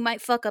game, you might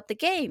fuck up the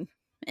game,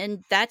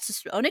 and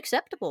that's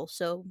unacceptable.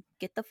 So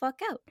get the fuck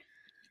out.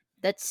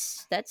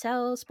 That's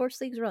how sports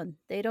leagues run.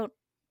 They don't.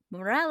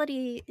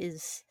 Morality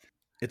is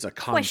It's a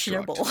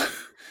questionable. construct.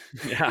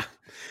 Yeah.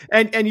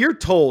 And you're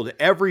told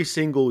every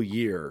single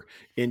year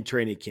in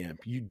training camp,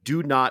 you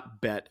do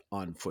not bet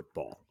on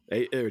football.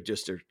 They're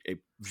just a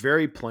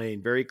very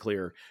plain, very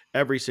clear.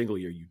 Every single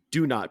year, you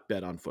do not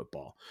bet on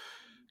football.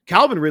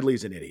 Calvin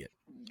Ridley's an idiot.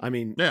 I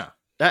mean, Yeah.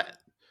 that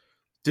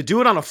to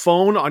do it on a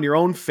phone on your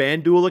own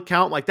FanDuel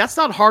account, like, that's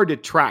not hard to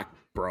track,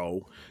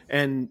 bro.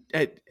 And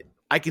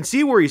I can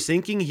see where he's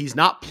thinking. He's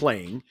not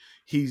playing.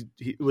 He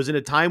was in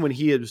a time when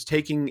he was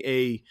taking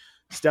a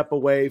step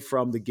away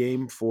from the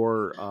game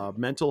for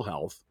mental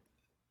health.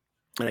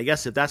 And I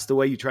guess if that's the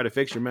way you try to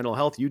fix your mental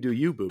health, you do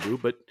you, boo-boo.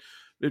 But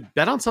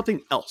bet on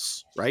something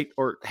else, right?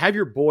 Or have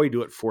your boy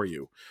do it for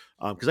you.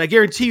 Because I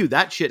guarantee you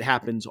that shit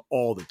happens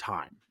all the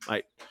time.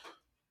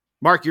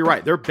 Mark, you're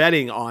right. They're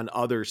betting on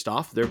other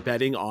stuff. They're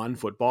betting on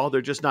football.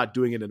 They're just not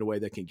doing it in a way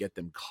that can get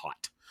them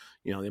caught.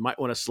 They might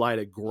want to slide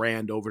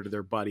 $1,000 over to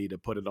their buddy to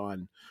put it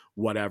on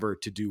whatever,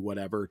 to do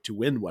whatever, to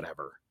win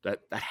whatever. That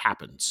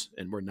happens.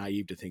 And we're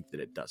naive to think that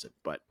it doesn't.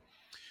 But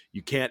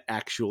you can't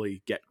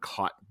actually get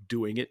caught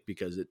doing it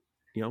because it,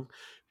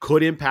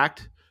 could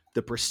impact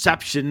the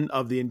perception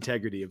of the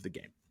integrity of the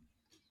game.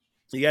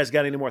 You guys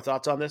got any more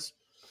thoughts on this?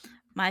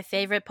 My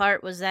favorite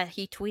part was that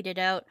he tweeted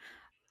out,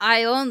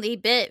 "I only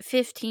bet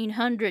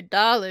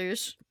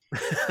 $1,500.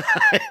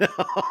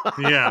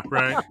 Yeah,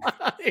 right. Right.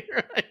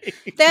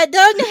 That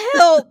doesn't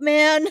help,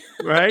 man.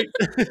 Right?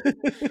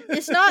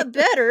 It's not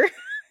better.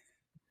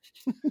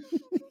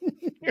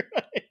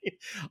 Right.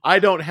 I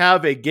don't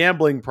have a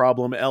gambling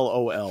problem,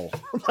 LOL.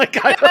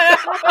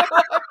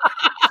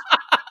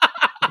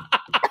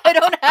 I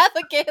don't have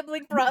a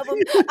gambling problem.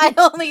 I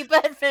only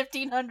bet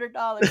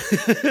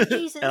 $1,500.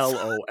 Jesus.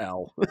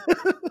 LOL.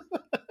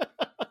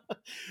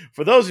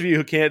 For those of you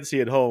who can't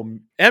see at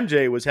home,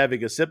 MJ was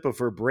having a sip of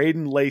her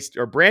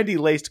brandy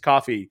laced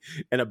coffee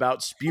and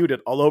about spewed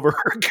it all over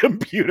her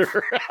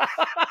computer.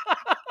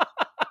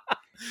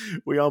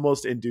 We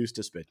almost induced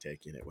a spit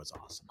take, and it was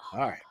awesome.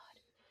 All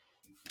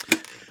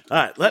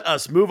right, let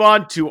us move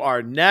on to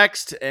our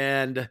next.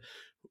 And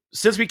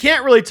since we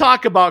can't really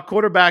talk about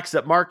quarterbacks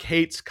that Mark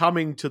hates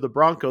coming to the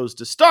Broncos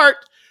to start,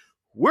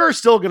 we're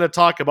still going to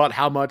talk about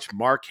how much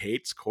Mark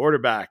hates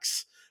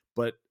quarterbacks,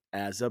 but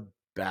as a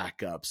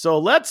backup. So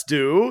let's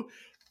do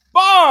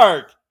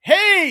Mark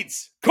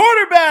hates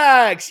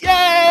quarterbacks.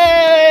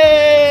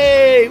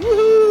 Yay!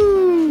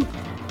 Woohoo!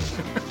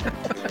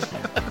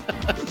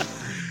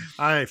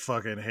 I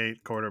fucking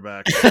hate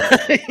quarterbacks.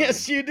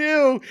 Yes, you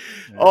do.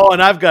 Yeah. Oh,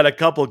 and I've got a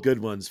couple good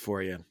ones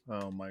for you.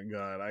 Oh my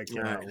God. I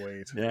cannot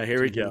wait. Yeah,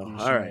 here we go.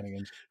 All right.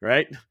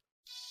 Right.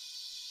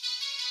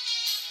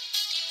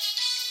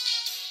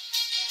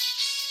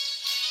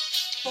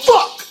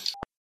 Fuck.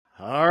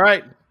 All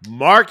right.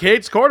 Mark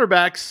hates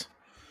quarterbacks.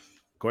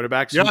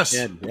 Quarterbacks. Yes.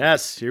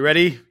 Yes. You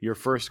ready? Your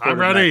first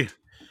quarterback. I'm ready.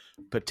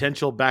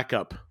 Potential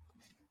backup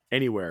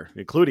anywhere,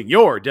 including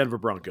your Denver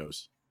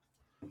Broncos.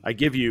 I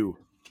give you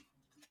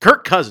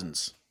Kirk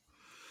Cousins.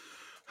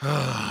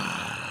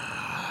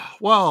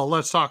 Well,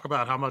 let's talk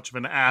about how much of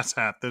an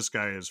asshat this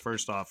guy is,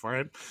 first off,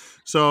 right?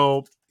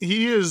 So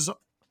he is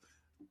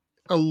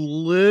a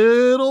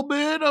little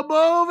bit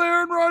above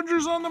Aaron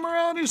Rodgers on the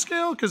morality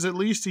scale, because at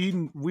least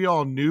we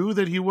all knew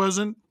that he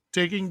wasn't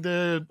taking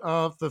the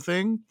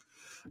thing,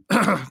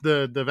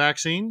 the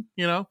vaccine,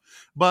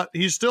 but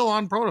he's still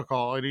on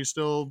protocol, and he's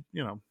still,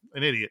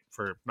 an idiot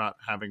for not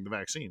having the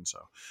vaccine. So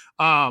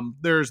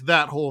there's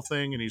that whole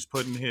thing, and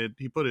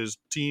he put his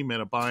team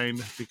in a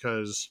bind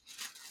because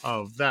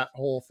of that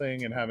whole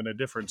thing and having a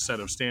different set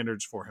of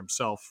standards for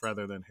himself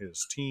rather than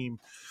his team.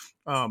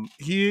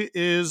 He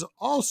is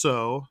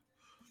also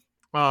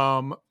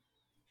not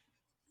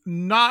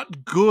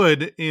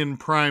good in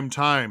prime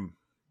time.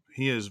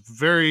 He is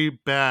very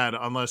bad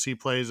unless he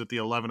plays at the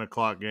 11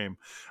 o'clock game.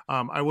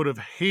 I would have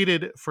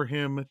hated for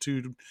him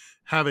to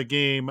have a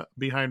game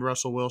behind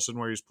Russell Wilson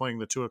where he's playing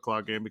the 2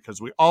 o'clock game,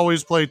 because we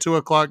always play 2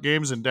 o'clock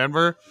games in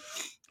Denver.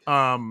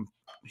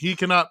 He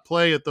cannot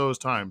play at those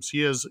times.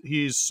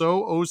 He's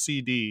so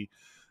OCD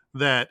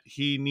that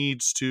he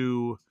needs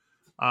to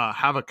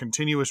have a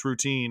continuous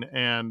routine.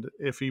 And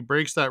if he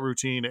breaks that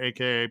routine,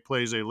 aka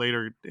plays a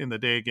later in the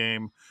day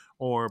game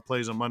or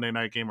plays a Monday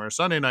night game or a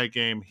Sunday night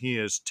game, he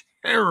is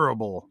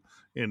terrible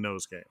in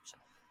those games.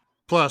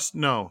 Plus,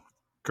 no,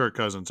 Kirk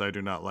Cousins, I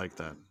do not like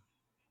that.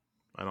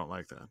 I don't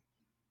like that.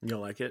 You don't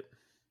like it?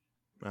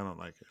 I don't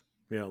like it.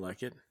 You don't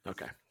like it?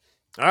 Okay.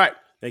 All right.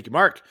 Thank you,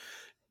 Mark.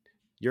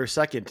 Your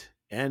second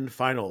and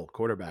final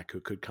quarterback who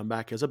could come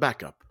back as a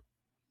backup,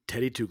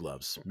 Teddy Two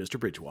Gloves, Mr.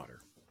 Bridgewater.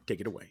 Take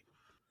it away.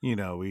 You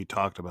know, we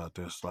talked about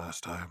this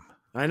last time.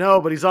 I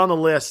know, but he's on the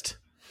list.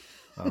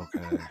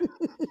 Okay.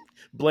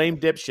 Blame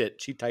dipshit.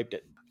 She typed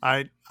it.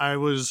 I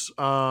was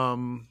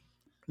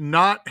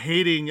not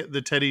hating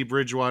the Teddy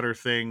Bridgewater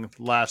thing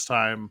last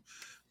time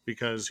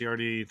because he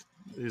already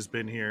has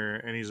been here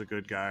and he's a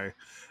good guy.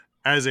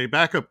 As a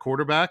backup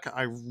quarterback,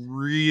 I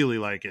really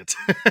like it.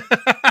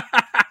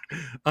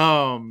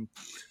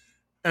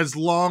 As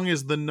long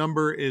as the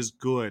number is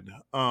good.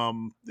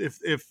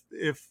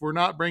 If we're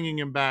not bringing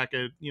him back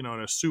at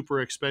a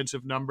super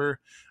expensive number,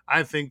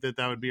 I think that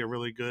would be a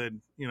really good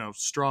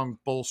strong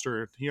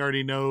bolster. He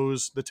already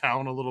knows the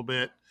town a little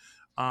bit,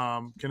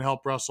 can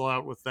help Russell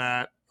out with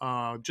that.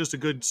 Just a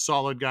good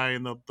solid guy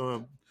in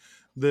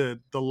the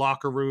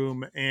locker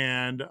room,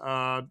 and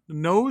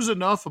knows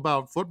enough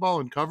about football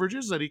and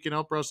coverages that he can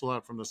help Russell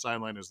out from the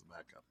sideline as the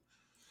backup.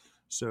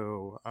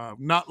 So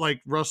not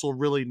like Russell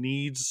really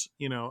needs,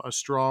 a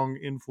strong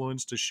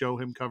influence to show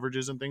him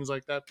coverages and things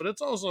like that. But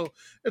it's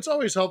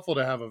always helpful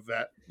to have a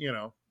vet,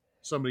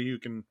 somebody you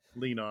can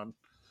lean on,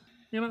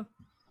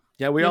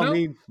 Yeah, we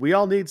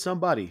all need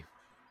somebody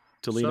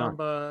to lean on.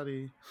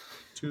 Somebody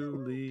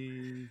to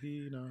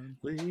lean on.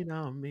 Lean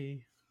on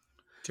me.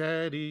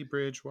 Teddy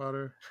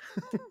Bridgewater.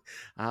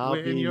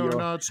 When you're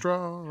not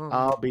strong.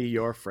 I'll be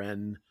your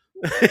friend.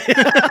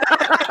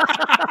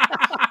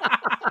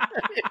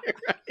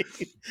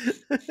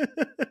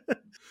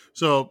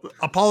 So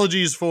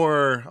apologies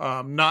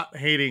for not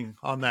hating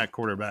on that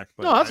quarterback.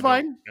 But no, that's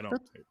fine. I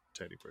don't hate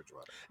Teddy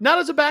Bridgewater. Not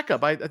as a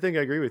backup. I think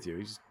I agree with you.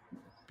 He's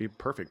be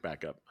perfect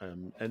backup.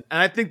 And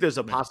I think there's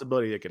a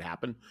possibility it could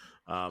happen.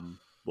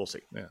 We'll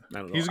see. Yeah, I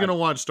don't know. He's going to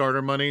want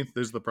starter money.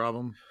 This is the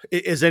problem.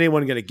 Is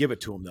anyone going to give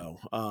it to him though?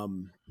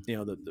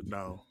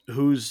 No.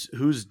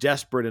 Who's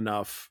desperate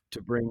enough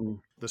to bring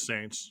the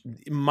Saints?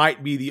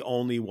 Might be the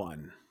only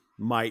one.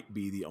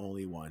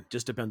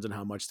 Just depends on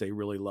how much they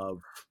really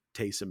love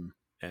Taysom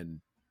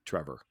and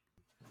Trevor.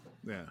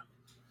 Yeah.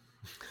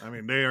 I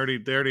mean, they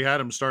already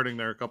had him starting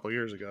there a couple of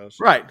years ago.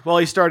 So. Right. Well,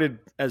 he started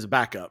as a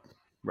backup,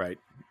 right?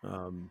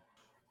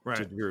 Right.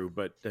 To Drew,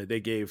 but they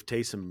gave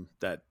Taysom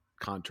that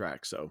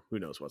contract, so who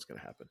knows what's going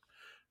to happen.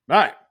 All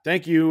right.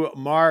 Thank you,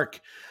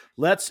 Mark.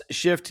 Let's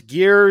shift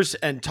gears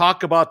and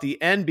talk about the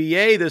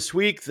NBA this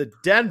week. The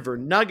Denver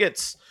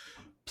Nuggets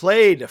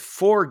played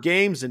 4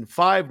 games in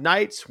 5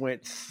 nights,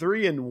 went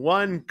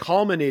 3-1,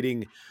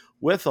 culminating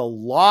with a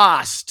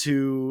loss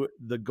to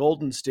the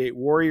Golden State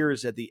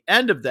Warriors at the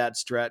end of that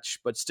stretch,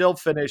 but still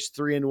finished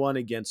 3-1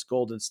 against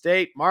Golden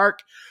State. Mark,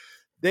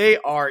 they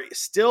are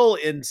still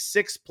in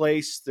 6th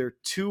place. They're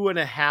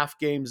 2.5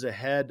 games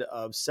ahead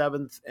of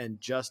 7th and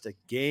just a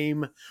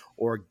game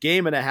or a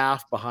game and a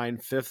half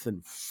behind 5th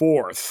and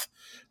 4th.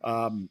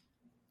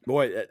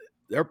 Boy,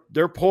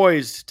 they're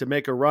poised to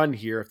make a run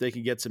here if they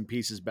can get some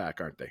pieces back,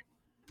 aren't they?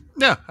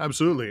 Yeah,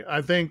 absolutely.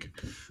 I think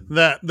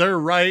that they're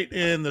right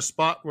in the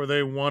spot where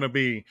they want to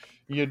be.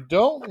 You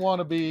don't want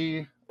to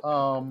be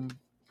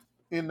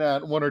in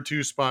that 1 or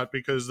 2 spot,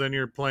 because then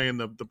you're playing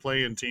the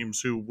play-in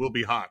teams who will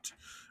be hot,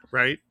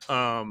 right?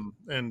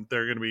 And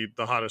they're going to be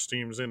the hottest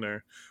teams in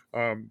there.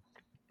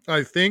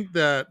 I think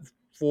that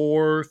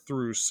 4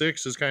 through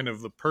 6 is kind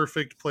of the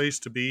perfect place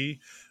to be.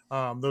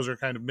 Those are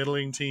kind of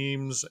middling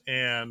teams,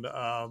 and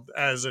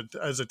as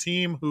a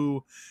team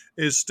who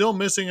is still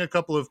missing a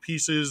couple of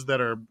pieces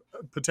that are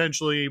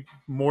potentially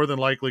more than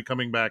likely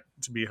coming back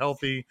to be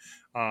healthy.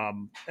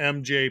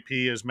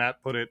 MJP, as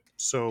Matt put it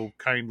so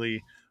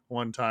kindly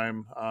one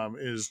time,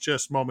 is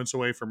just moments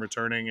away from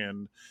returning,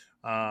 and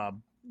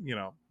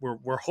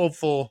we're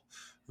hopeful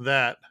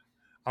that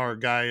our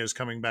guy is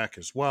coming back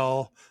as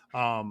well.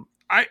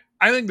 I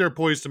think they're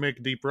poised to make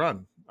a deep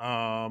run.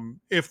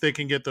 If they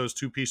can get those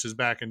 2 pieces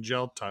back and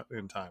gel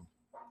in time.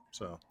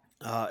 So,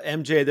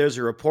 MJ, there's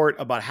a report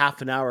about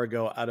half an hour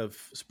ago out of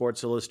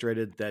Sports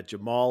Illustrated that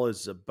Jamal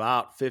is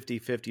about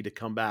 50-50 to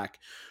come back.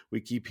 We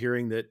keep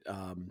hearing that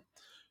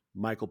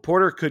Michael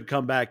Porter could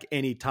come back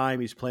anytime.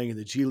 He's playing in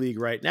the G League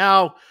right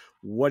now.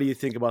 What do you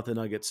think about the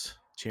Nuggets'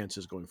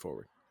 chances going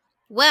forward?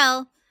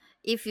 Well,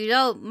 if you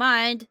don't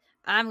mind,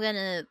 I'm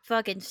gonna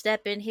fucking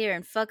step in here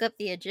and fuck up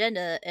the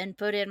agenda and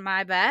put in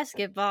my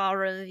basketball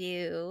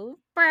review.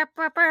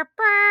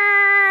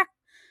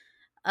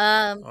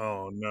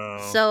 Oh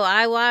no. So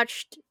I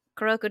watched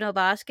Kuroko no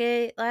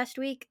Basket last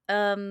week,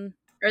 or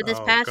this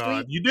Oh, past God.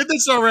 week, You did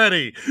this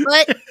already.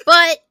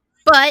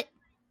 but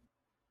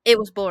it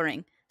was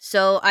boring.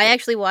 So I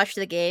actually watched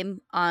the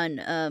game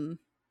on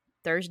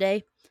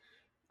Thursday.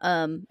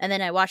 And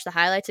then I watched the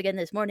highlights again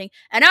this morning,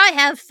 and I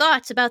have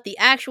thoughts about the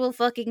actual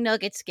fucking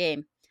Nuggets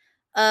game.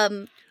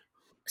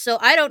 So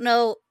I don't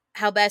know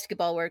how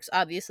basketball works,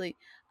 obviously.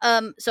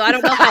 So I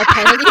don't know how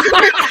penalties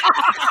work.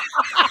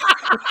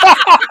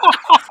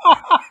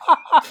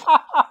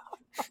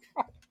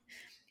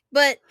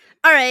 But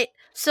all right,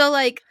 so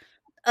like,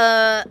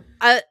 the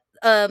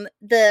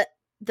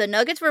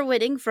Nuggets were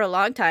winning for a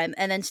long time,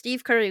 and then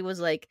Steph Curry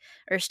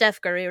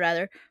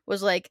rather,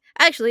 was like,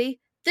 actually,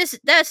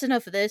 that's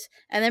enough of this,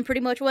 and then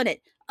pretty much won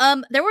it.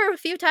 There were a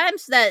few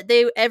times that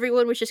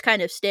everyone was just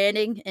kind of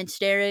standing and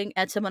staring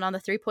at someone on the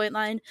 3-point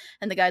line,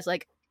 and the guy's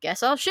like,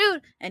 guess I'll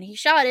shoot, and he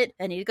shot it,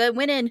 and he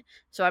went in.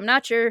 So I'm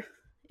not sure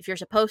if you're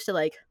supposed to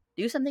like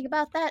do something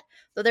about that.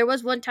 Though there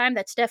was one time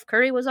that Steph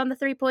Curry was on the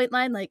 3-point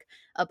line, like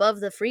above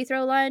the free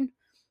throw line,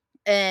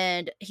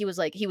 and he was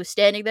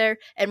standing there,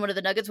 and one of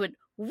the Nuggets went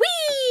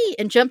wee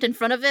and jumped in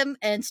front of him,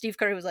 and Steve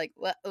Curry was like,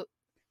 what? Boop,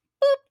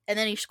 and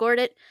then he scored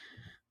it.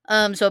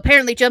 So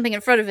apparently jumping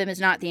in front of him is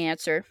not the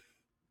answer.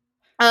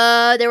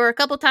 There were a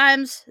couple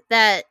times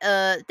that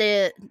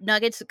the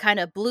Nuggets kind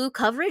of blew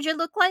coverage, it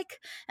looked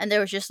like, and there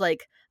was just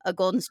like a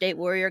Golden State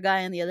Warrior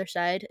guy on the other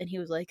side, and he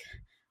was like,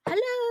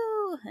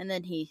 hello, and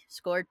then he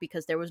scored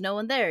because there was no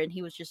one there, and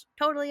he was just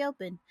totally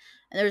open.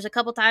 And there was a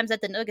couple times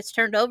that the Nuggets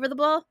turned over the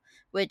ball,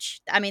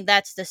 which, I mean,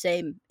 that's the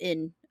same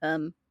in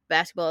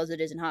basketball as it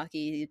is in hockey.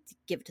 You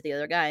give it to the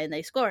other guy, and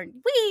they score, and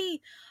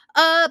whee!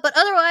 But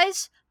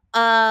otherwise,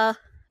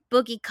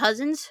 Boogie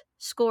Cousins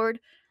scored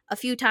a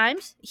few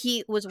times.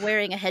 He was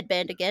wearing a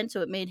headband again,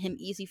 so it made him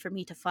easy for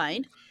me to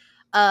find.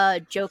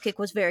 Jokic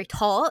was very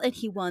tall, and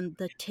he won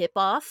the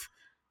tip-off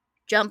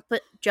jump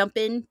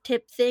in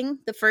tip thing,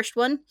 the first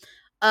one.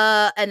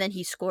 And then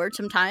he scored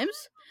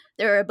sometimes.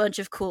 There were a bunch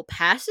of cool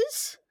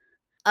passes.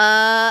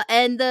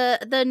 And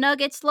the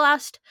Nuggets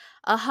lost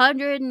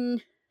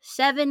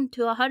 107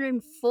 to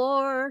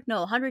 104. No,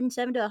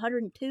 107 to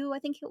 102, I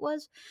think it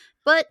was.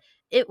 But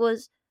it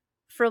was,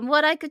 from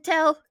what I could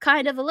tell,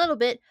 kind of a little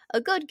bit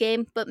a good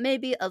game, but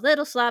maybe a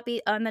little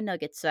sloppy on the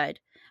Nuggets side,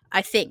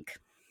 I think.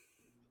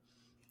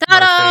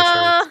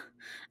 Ta-da!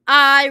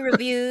 I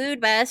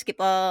reviewed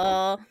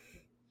basketball.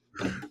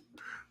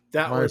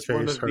 That My was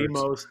one face of the hurts.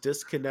 most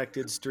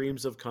disconnected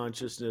streams of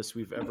consciousness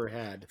we've ever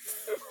had.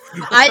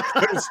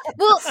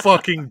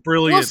 Fucking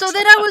brilliant. Well, so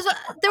then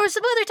there were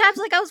some other times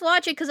like I was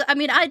watching, because I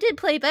mean, I did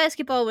play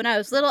basketball when I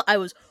was little. I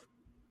was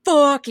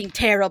fucking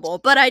terrible,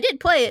 but I did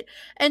play it,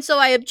 and so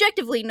I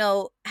objectively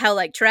know how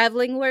like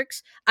traveling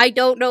works. I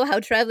don't know how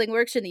traveling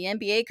works in the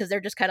NBA, because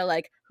they're just kind of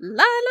like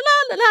la la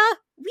la la la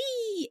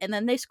wee, and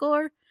then they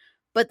score.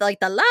 But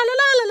like the la la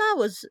la la la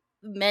was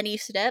many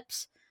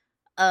steps,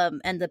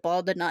 and the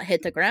ball did not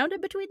hit the ground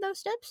in between those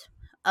steps.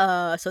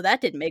 So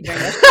that didn't make very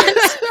much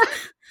sense.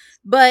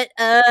 But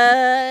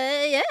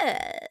yeah,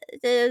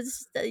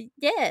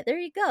 there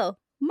you go.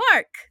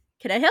 Mark,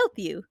 can I help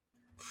you?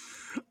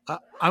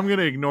 I'm going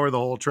to ignore the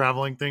whole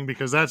traveling thing,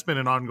 because that's been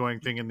an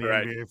ongoing thing in the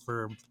Right. NBA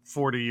for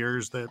 40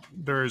 years, that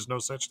there is no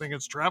such thing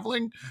as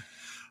traveling.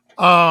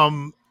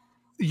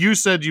 You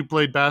said you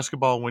played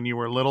basketball when you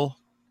were little.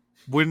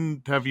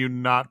 When have you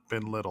not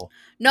been little?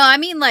 No, I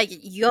mean like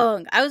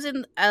young. I was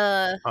in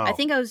I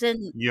think I was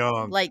in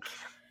Young. like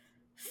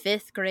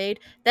 5th grade.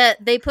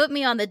 That they put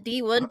me on the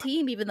D1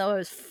 team, even though I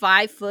was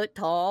 5 foot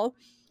tall.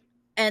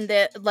 And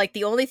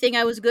the only thing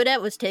I was good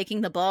at was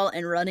taking the ball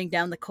and running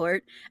down the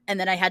court, and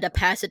then I had to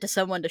pass it to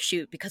someone to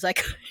shoot, because I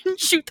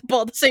couldn't shoot the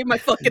ball to save my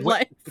fucking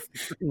life.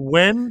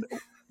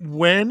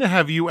 When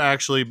have you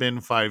actually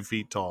been 5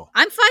 feet tall?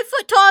 I'm 5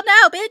 foot tall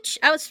now, bitch.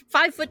 I was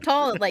 5 foot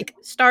tall, like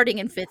starting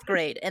in 5th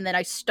grade, and then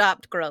I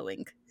stopped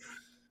growing.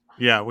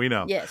 Yeah, we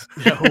know. Yes.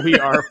 We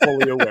are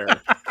fully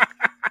aware.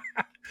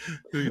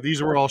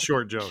 These were all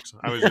short jokes.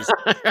 I was just,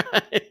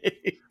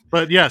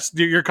 but yes,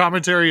 your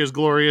commentary is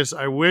glorious.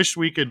 I wish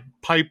we could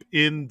pipe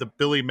in the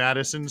Billy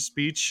Madison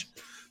speech.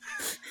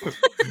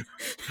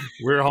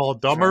 We're all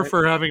dumber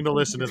for having to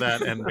listen to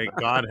that, and may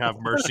God have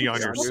mercy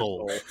on your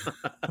soul.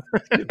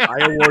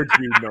 I award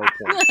you no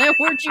points. I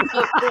award you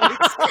no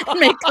points. And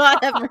may God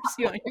have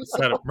mercy on your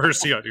soul. Have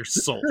mercy on your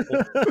soul.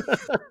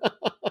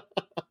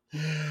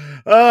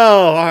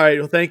 Oh, all right.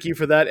 Well, thank you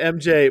for that,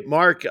 MJ.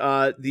 Mark,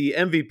 the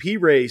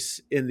MVP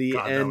race in the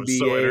God, NBA. that was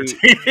so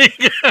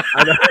entertaining.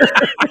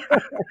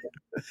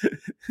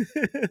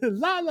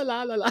 La la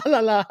la la la la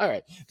la. All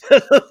right.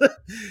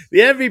 The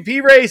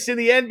MVP race in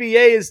the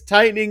NBA is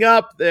tightening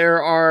up.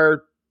 There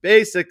are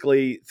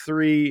basically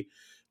 3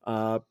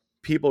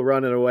 people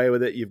running away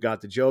with it. You've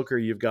got the Joker,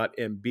 you've got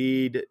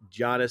Embiid,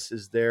 Giannis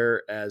is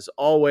there as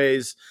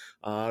always.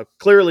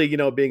 Clearly,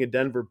 being a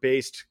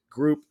Denver-based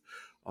group,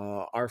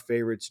 our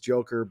favorite's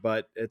Joker,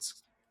 but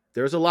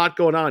there's a lot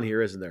going on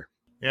here, isn't there?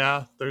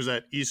 Yeah, there's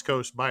that East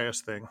Coast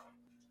bias thing.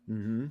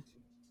 Mm-hmm.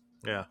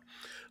 Yeah.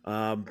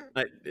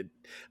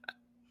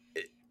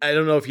 I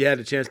don't know if you got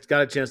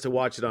a chance to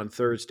watch it on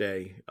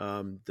Thursday.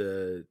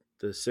 The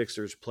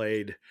Sixers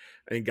played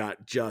and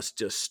got just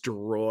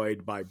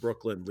destroyed by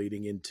Brooklyn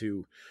leading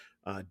into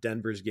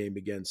Denver's game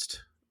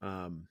against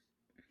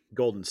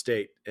Golden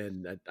State.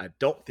 And I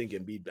don't think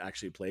Embiid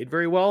actually played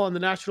very well on the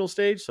national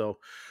stage. So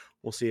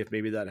we'll see if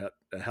maybe that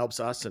helps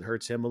us and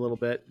hurts him a little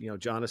bit.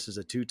 Giannis is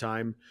a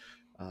 2-time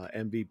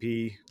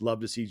MVP.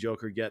 Love to see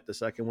Joker get the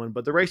second one,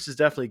 but the race is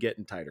definitely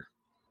getting tighter.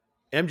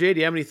 MJ, do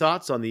you have any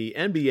thoughts on the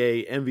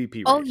NBA MVP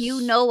race?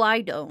 Oh,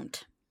 I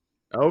don't.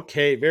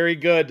 Okay, very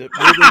good.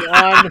 Moving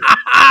on.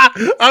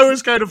 I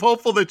was kind of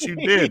hopeful that you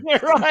did.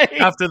 Right.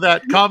 After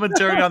that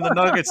commentary on the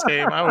Nuggets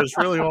game, I was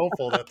really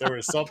hopeful that there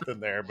was something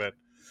there, but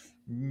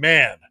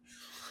man.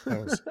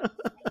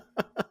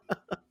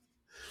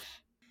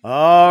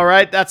 All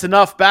right, that's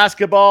enough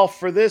basketball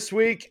for this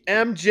week.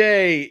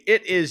 MJ,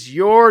 it is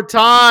your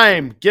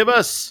time. Give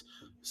us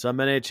some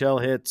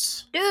NHL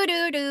hits.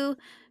 Do-do-do.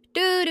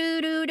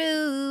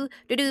 Do-do-do-do.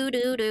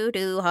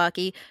 Do-do-do-do-do.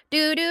 Hockey.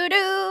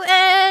 Do-do-do.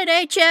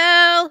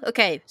 NHL.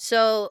 Okay,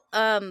 so,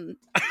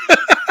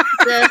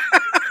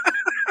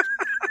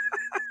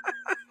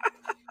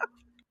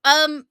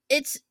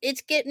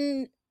 it's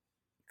getting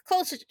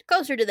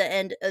closer to the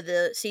end of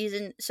the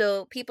season,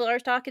 so people are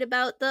talking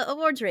about the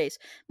awards race.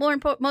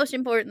 Most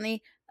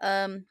importantly,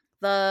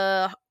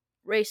 the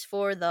race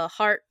for the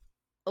Hart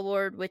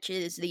Award, which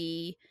is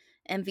the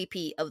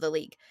MVP of the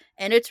league,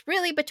 and it's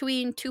really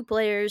between two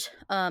players,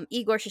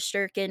 Igor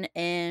Shesterkin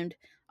and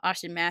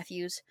Austin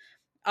Matthews.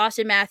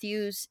 Austin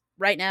Matthews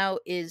right now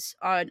is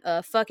on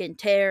a fucking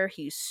tear.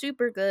 He's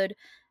super good.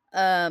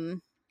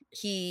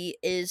 He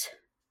is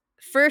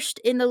first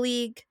in the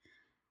league,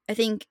 I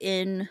think,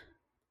 in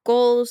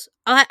goals.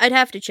 I'd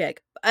have to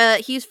check.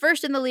 He's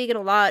first in the league in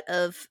a lot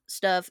of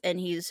stuff, and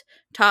he's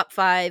top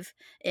 5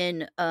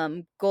 in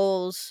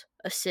goals,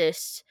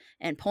 assists,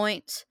 and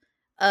points.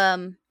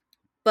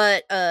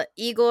 But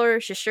Igor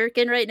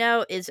Shesterkin right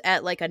now is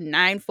at like a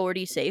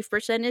 940 save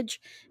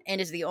percentage, and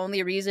is the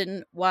only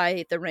reason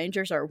why the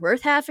Rangers are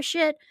worth half a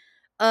shit.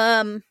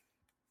 And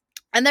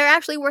they're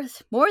actually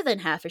worth more than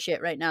half a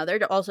shit right now.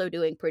 They're also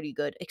doing pretty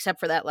good,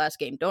 except for that last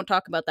game. Don't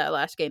talk about that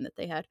last game that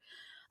they had.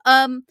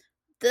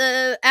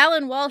 The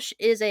Alan Walsh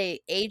is a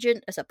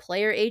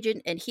player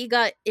agent, and he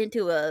got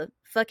into a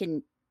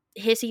fucking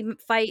hissy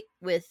fight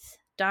with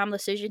Dom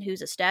Lucian,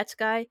 who's a stats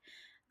guy,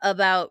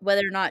 about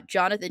whether or not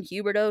Jonathan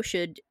Huberdeau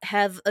should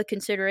have a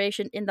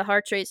consideration in the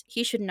Hearts race.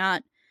 He should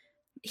not.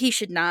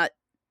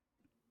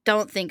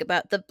 Don't think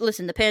about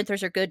listen, the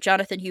Panthers are good.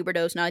 Jonathan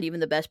Huberdeau's not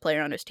even the best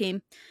player on his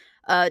team.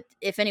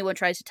 If anyone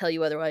tries to tell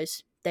you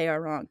otherwise, they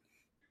are wrong.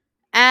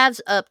 Avs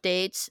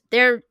updates.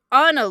 They're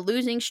on a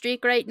losing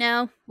streak right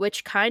now,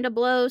 which kind of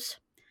blows.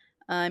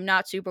 I'm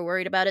not super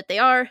worried about it. They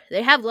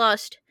have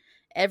lost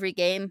every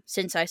game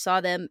since I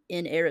saw them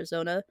in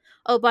Arizona.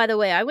 Oh, by the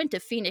way, I went to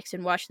Phoenix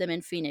and watched them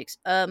in Phoenix.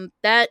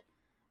 That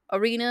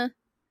arena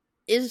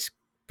is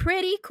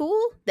pretty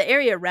cool. The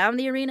area around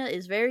the arena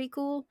is very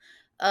cool.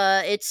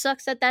 It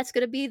sucks that that's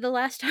going to be the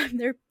last time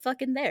they're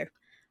fucking there.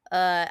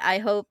 I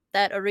hope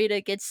that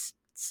arena gets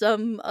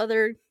some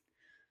other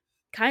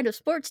kind of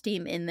sports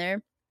team in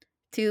there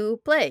to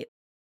play.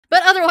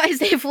 But otherwise,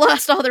 they've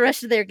lost all the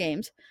rest of their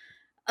games.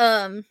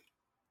 The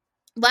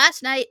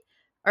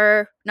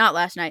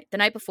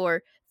night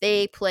before,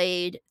 they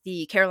played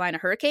the Carolina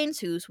Hurricanes,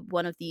 who's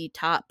one of the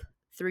top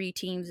 3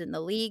 teams in the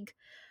league.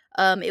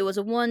 It was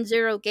a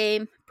 1-0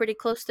 game, pretty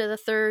close to the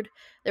third.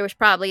 There was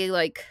probably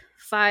like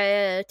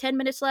 10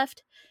 minutes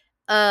left.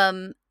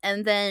 And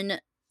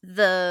then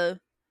the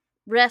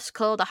refs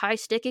called a high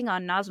sticking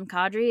on Nazem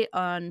Kadri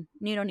on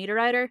Nino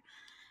Niederreiter.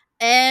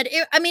 And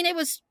it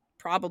was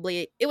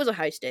a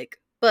high stick,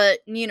 but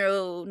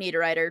Nino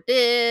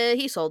Niederreiter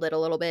he sold it a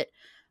little bit.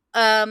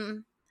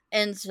 And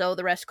so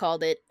the rest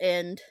called it,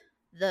 and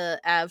the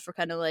Avs were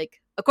kind of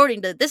like,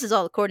 according to Gabe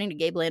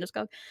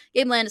Landeskog.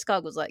 Gabe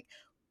Landeskog was like,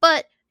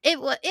 but it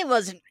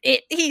wasn't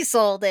it. He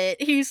sold it,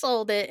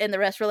 and the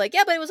rest were like,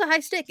 yeah, but it was a high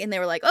stick, and they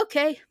were like,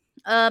 okay.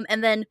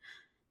 And then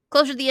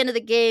closer to the end of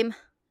the game,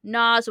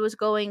 Nas was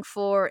going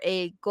for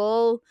a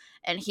goal,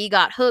 and he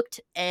got hooked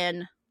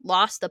and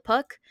lost the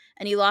puck,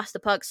 and he lost the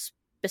puck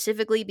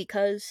specifically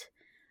because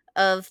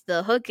of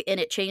the hook, and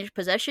it changed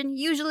possession.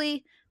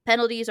 Usually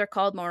penalties are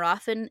called more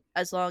often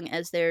as long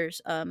as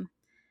there's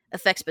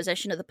affects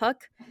possession of the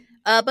puck,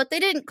 but they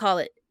didn't call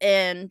it,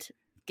 and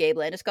Gabe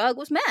Landeskog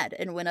was mad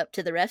and went up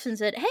to the refs and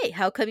said, hey,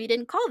 how come you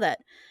didn't call that?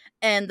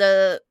 And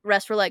the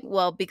refs were like,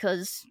 well,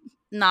 because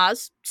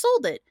Nas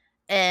sold it.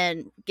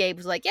 And Gabe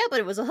was like, yeah, but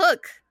it was a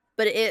hook.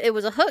 But it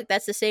was a hook.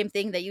 That's the same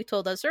thing that you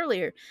told us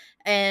earlier.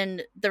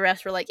 And the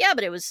refs were like,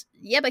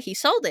 but he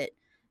sold it.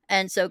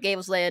 And so Gabe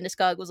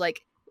Landeskog was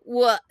like,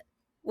 what?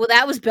 Well,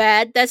 that was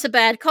bad. That's a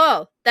bad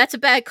call. That's a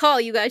bad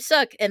call. You guys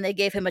suck. And they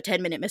gave him a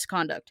 10-minute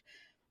misconduct.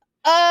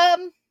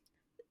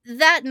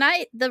 That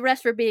night, the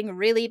refs were being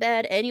really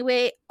bad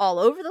anyway, all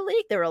over the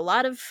league. There were a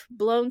lot of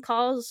blown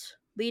calls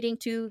leading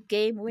to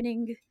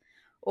game-winning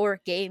or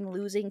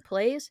game-losing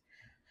plays.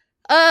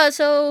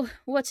 So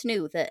what's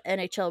new? The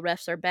NHL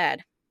refs are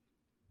bad.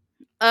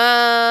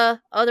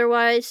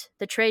 Otherwise,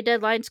 the trade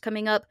deadline's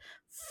coming up.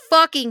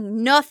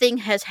 Fucking nothing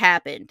has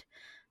happened.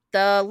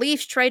 The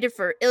Leafs traded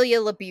for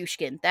Ilya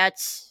Labushkin.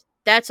 That's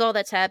all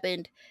that's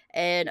happened.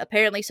 And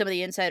apparently some of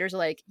the insiders are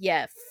like,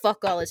 yeah,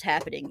 fuck all is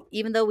happening.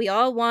 Even though we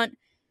all want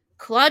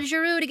Claude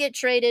Giroux to get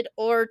traded,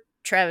 or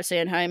Travis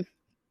Sanheim,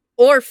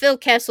 or Phil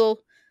Kessel.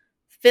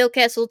 Phil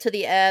Kessel to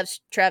the Avs,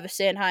 Travis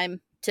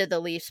Sanheim to the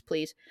Leafs,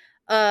 please.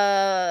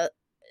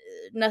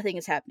 Nothing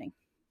is happening.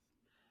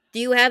 Do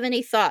you have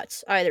any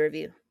thoughts, either of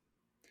you?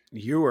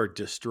 You are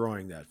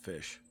destroying that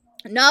fish.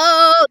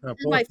 No, this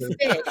is my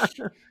fish.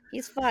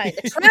 He's fine.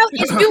 The trout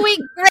is doing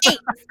great.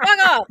 Fuck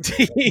off.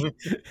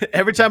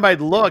 Every time I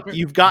look,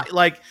 you've got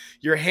like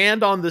your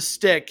hand on the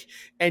stick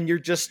and you're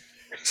just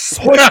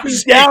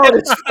pushing down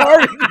as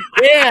hard as you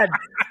can.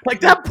 Like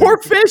that poor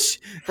fish.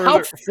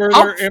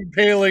 Further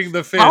impaling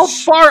the fish. How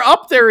far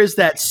up there is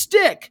that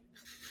stick?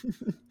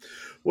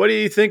 What do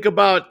you think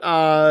about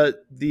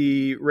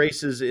the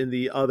races in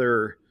the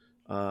other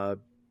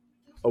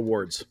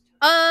awards?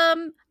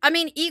 I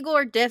mean,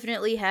 Igor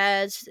definitely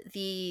has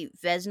the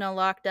Vezina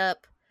locked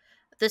up.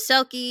 The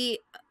Selke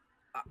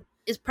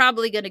is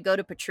probably going to go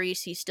to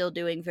Patrice. He's still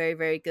doing very,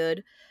 very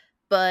good.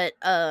 But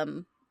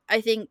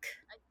I think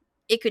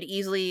it could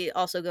easily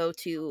also go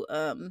to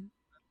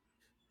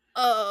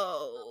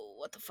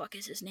what the fuck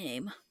is his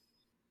name?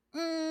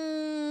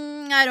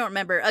 I don't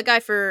remember. A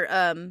guy for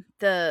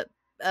the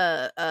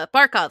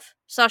Barkov,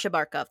 Sasha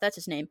Barkov. That's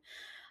his name.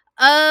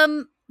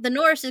 The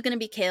Norris is going to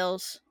be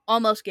Kales,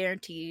 almost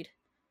guaranteed.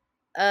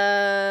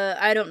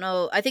 I don't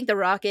know. I think the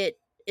Rocket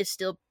is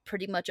still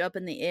pretty much up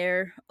in the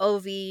air.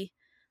 Ovi,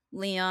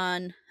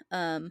 Leon,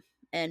 and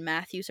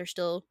Matthews are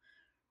still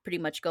pretty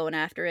much going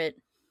after it.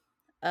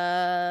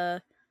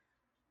 But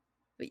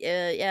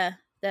yeah.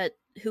 That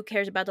who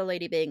cares about the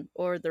Lady Bing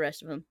or the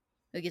rest of them?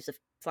 Who gives a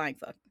flying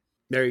fuck?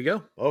 There you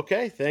go.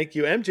 Okay, thank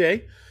you,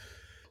 MJ.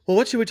 Well,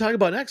 what should we talk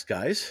about next,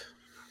 guys?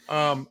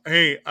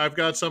 Hey, I've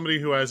got somebody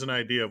who has an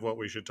idea of what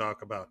we should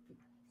talk about.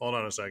 Hold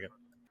on a second.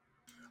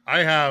 I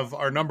have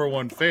our number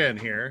one fan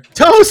here.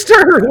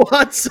 Toaster,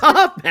 what's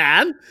up,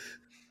 man?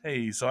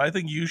 Hey, so I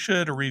think you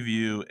should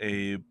review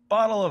a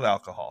bottle of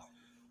alcohol.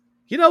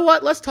 You know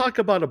what? Let's talk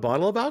about a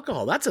bottle of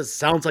alcohol.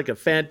 Sounds like a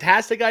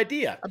fantastic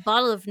idea. A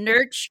bottle of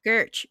Nerd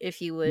Skirch,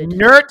 if you would.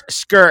 Nerd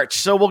Skirch.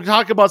 So we'll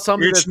talk about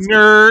something It's that's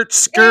Nerd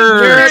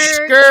Skirch.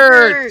 Nerd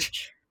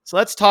Skirch. So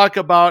let's talk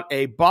about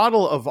a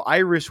bottle of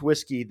Irish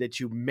whiskey that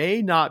you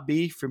may not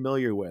be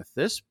familiar with.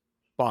 This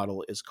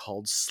bottle is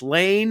called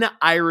Slane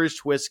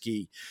Irish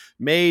Whiskey,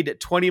 made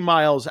 20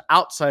 miles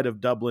outside of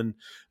Dublin.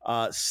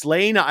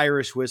 Slane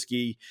Irish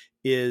Whiskey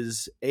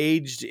is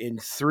aged in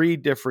 3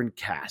 different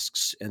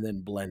casks and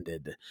then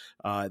blended.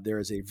 There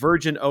is a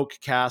virgin oak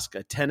cask,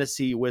 a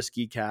Tennessee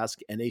whiskey cask,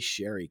 and a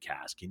sherry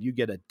cask. And you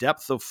get a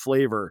depth of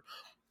flavor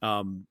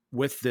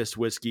with this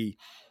whiskey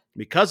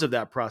because of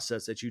that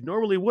process that you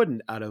normally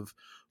wouldn't out of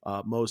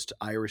most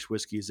Irish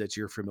whiskeys that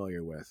you're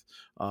familiar with.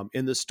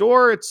 In the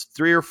store, it's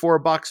 $3 or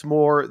 $4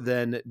 more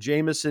than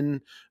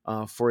Jameson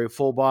for a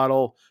full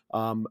bottle.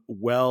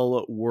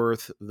 Well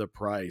worth the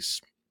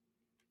price.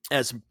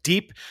 As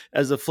deep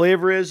as the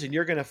flavor is, and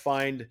you're going to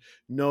find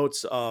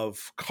notes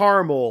of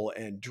caramel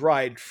and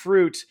dried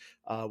fruit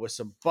with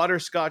some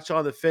butterscotch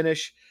on the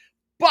finish,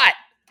 but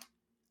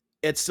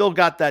it's still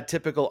got that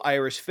typical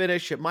Irish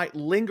finish. It might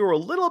linger a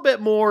little bit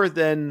more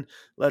than,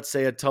 let's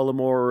say, a Tullamore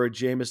or a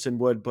Jameson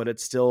would, but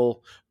it's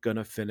still going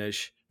to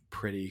finish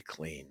pretty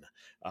clean.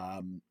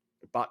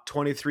 About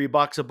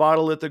 $23 a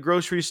bottle at the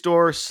grocery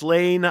store.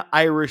 Slane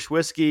Irish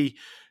Whiskey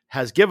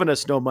has given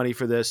us no money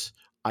for this.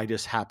 I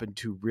just happen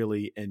to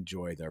really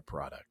enjoy their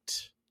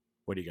product.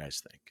 What do you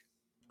guys think?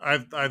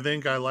 I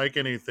think I like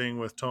anything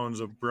with tones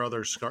of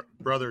brother sharts.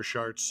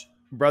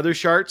 Brother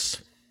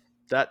Sharts?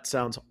 That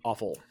sounds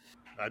awful.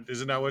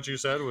 Isn't that what you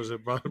said? Was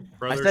it brother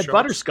I said sharks?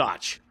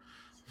 butterscotch.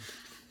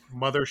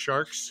 Mother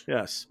sharks?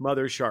 Yes,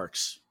 mother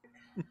sharks.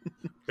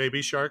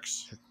 Baby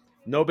sharks?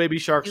 No baby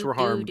sharks were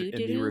harmed in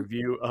the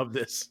review of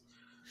this.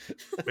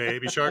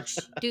 Baby sharks?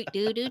 Do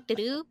do do do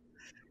do.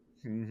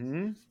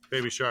 Mm-hmm.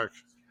 Baby shark.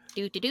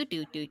 Do do do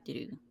do do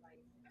do.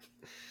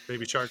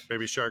 Baby shark,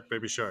 baby shark,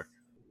 baby shark.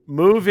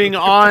 Moving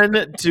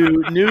on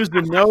to news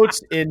and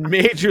notes in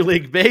Major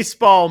League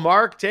Baseball.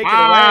 Mark, take it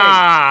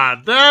away.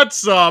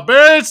 That's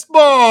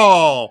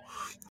baseball.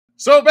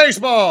 So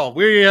baseball.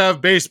 We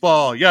have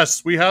baseball.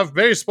 Yes, we have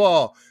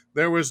baseball.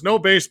 There was no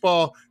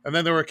baseball, and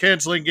then they were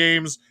canceling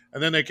games,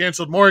 and then they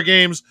canceled more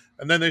games,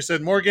 and then they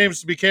said more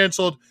games to be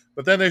canceled,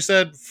 but then they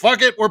said,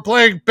 fuck it, we're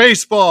playing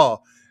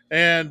baseball.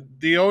 And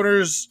the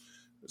owners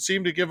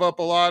seem to give up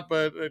a lot,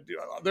 but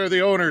they're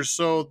the owners,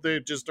 so they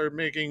just are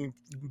making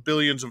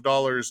billions of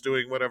dollars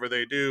doing whatever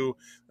they do.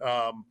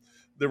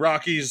 The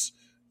Rockies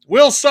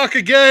will suck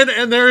again,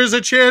 and there is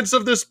a chance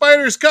of the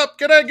Spiders Cup.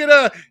 Can I get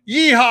a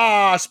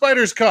yeehaw,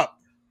 Spiders Cup?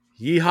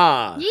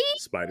 Yeehaw,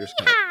 Spiders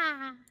Cup.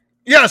 Yeah.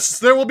 Yes,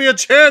 there will be a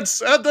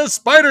chance at the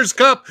Spiders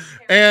Cup.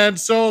 And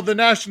so the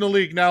National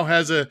League now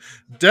has a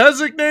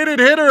designated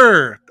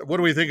hitter. What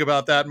do we think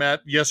about that,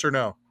 Matt? Yes or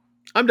no?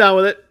 I'm down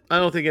with it. I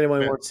don't think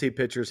anyone Okay. wants to see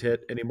pitchers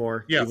hit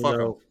anymore. Yeah, even fuck 'em.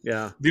 though,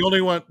 yeah. The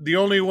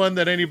only one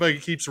that anybody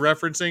keeps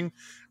referencing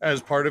as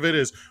part of it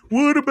is,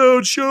 what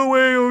about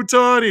Shohei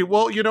Ohtani?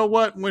 Well, you know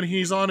what? When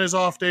he's on his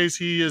off days,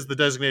 he is the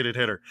designated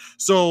hitter.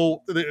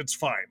 So it's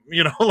fine.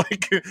 You know,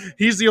 like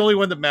he's the only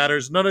one that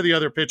matters. None of the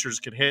other pitchers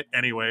can hit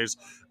anyways.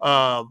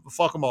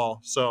 Fuck them all.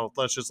 So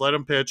let's just let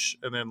them pitch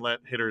and then let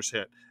hitters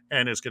hit.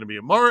 And it's going to be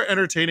a more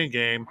entertaining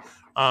game.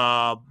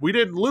 We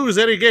didn't lose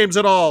any games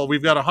at all.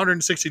 We've got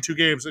 162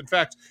 games. In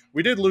fact,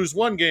 we did lose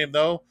one game,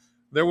 though.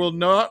 There will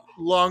not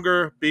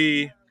longer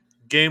be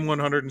game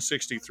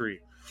 163.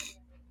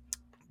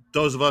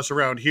 Those of us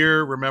around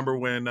here remember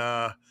when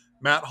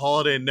Matt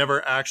Holliday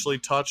never actually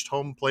touched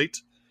home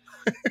plate.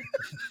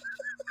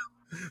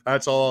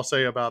 That's all I'll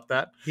say about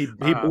that. He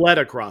bled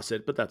across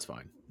it, but that's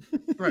fine.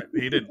 Right.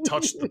 He didn't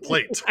touch the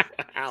plate. It's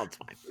fine.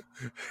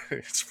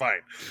 It's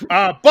fine.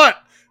 But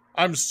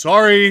I'm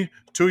sorry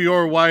to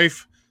your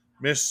wife,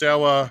 Miss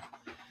Sewa.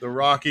 The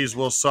Rockies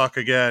will suck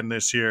again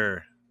this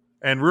year.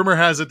 And rumor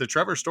has it that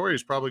Trevor Story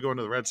is probably going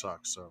to the Red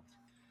Sox. So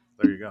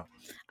there you go.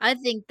 I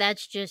think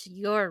that's just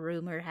your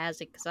rumor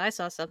has it because I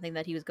saw something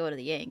that he was going to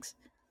the Yanks.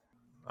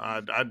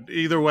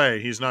 Either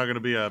way, he's not going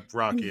to be a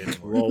Rocky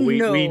anymore. Well, we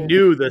No.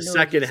 knew the No,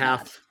 second he's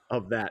half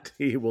of that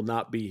he will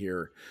not be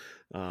here.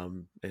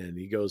 And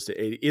he goes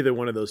to either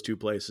one of those two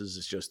places.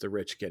 It's just the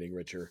rich getting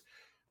richer.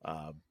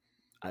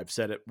 I've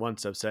said it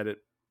once. I've said it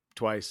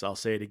twice. I'll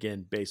say it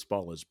again.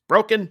 Baseball is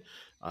broken.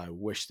 I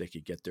wish they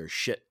could get their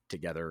shit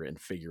together and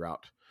figure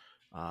out,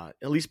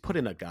 at least put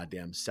in a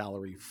goddamn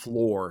salary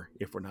floor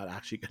if we're not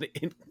actually going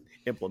to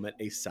implement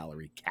a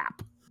salary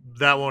cap.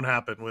 That won't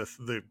happen with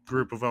the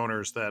group of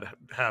owners that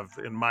have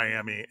in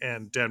Miami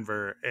and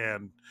Denver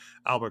and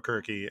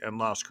Albuquerque and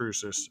Las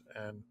Cruces.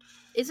 And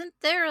Isn't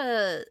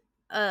there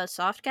a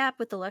soft cap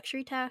with the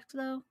luxury tax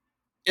though?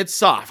 It's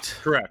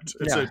soft. correct.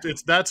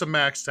 That's a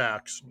max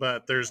tax,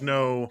 but there's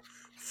no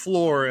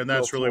floor, and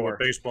that's No really floor. what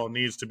baseball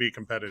needs to be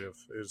competitive,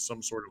 is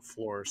some sort of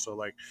floor. So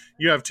like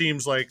you have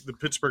teams like the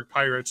Pittsburgh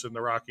Pirates and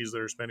the Rockies that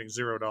are spending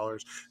 $0.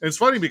 And it's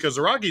funny because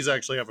the Rockies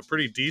actually have a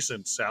pretty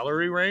decent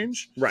salary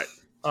range. Right.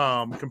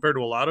 Compared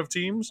to a lot of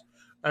teams,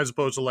 as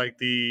opposed to like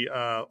the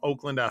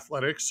Oakland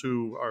Athletics,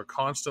 who are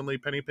constantly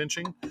penny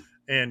pinching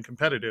and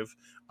competitive,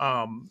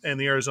 and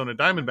the Arizona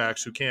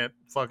Diamondbacks, who can't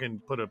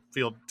fucking put a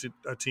field to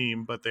a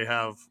team, but they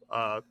have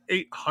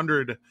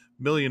 $800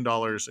 million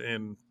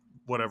in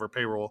whatever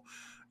payroll,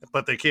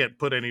 but they can't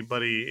put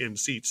anybody in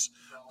seats.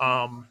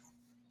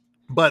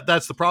 But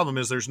that's the problem,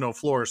 is there's no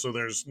floor, so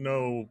there's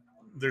no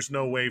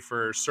way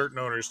for certain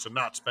owners to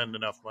not spend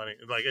enough money.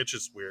 Like, it's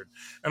just weird.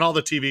 And all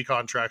the TV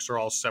contracts are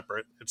all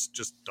separate. It's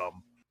just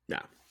dumb. No.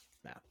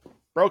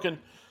 Broken.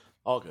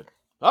 All good.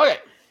 Okay.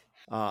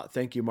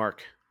 Thank you,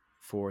 Mark,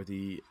 for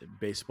the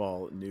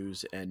baseball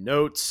news and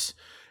notes.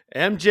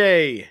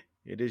 MJ,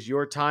 it is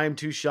your time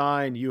to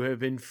shine. You have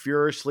been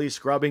furiously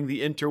scrubbing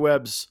the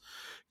interwebs.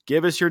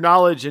 Give us your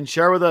knowledge and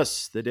share with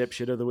us the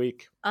dipshit of the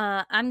week.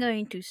 I'm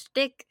going to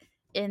stick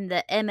in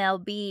the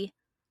MLB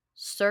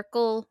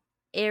circle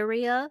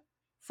area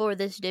for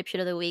this dipshit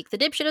of the week. The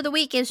dipshit of the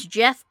week is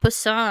Jeff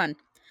Passan.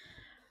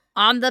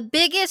 On the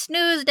biggest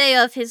news day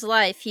of his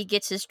life, he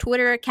gets his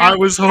Twitter account I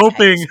was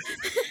hoping.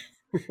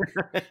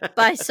 hacked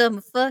by some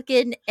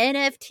fucking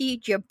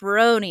NFT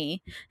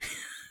jabroni.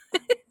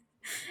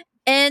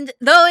 And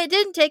though it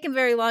didn't take him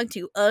very long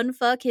to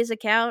unfuck his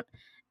account,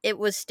 it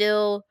was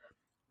still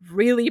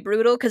really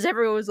brutal because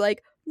everyone was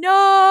like,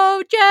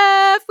 "No,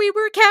 Jeff, we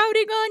were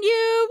counting on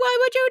you. Why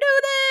would you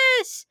do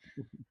this?"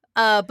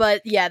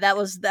 But yeah, that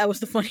was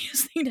the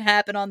funniest thing to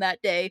happen on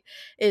that day.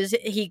 Is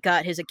he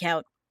got his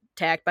account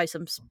attacked by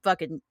some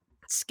fucking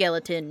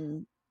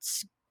skeleton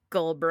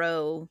skull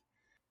bro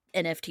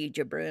NFT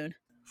jabroon.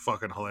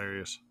 Fucking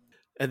hilarious.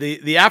 And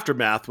the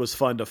aftermath was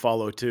fun to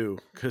follow too,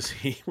 because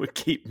he would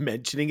keep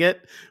mentioning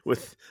it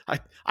with. I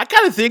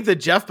kind of think that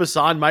Jeff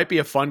Passan might be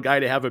a fun guy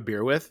to have a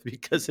beer with,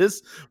 because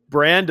his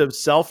brand of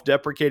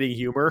self-deprecating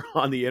humor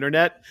on the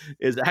internet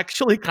is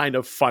actually kind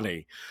of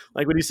funny.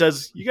 Like when he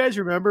says, "You guys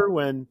remember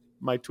when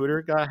my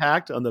Twitter got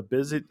hacked on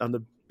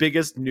the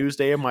biggest news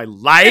day of my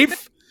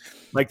life?"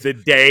 Like the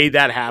day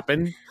that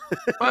happened.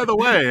 By the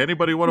way,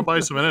 anybody want to buy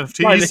some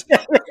NFTs?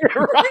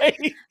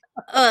 Right.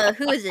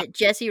 Who is it?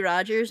 Jesse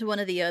Rogers, one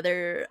of the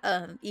other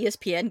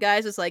ESPN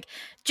guys, was like,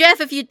 "Jeff,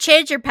 if you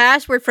change your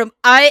password from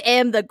I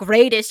am the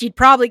greatest, you'd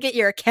probably get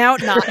your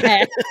account not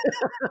hacked."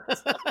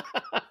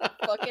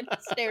 Fucking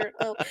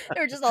hysterical. They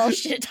were just all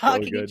shit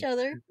talking good. each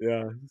other.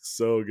 Yeah,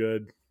 so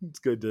good. It's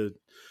good to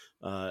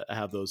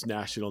have those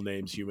national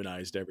names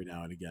humanized every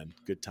now and again.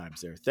 Good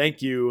times there.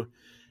 Thank you,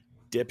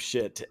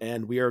 dipshit.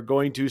 And we are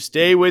going to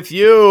stay with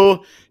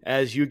you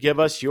as you give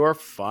us your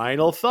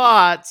final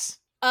thoughts.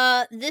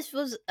 This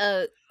was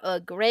a a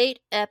great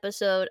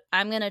episode.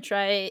 I'm going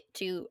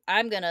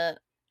to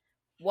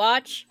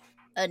watch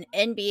an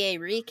NBA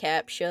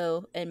recap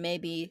show and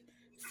maybe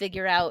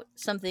figure out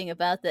something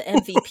about the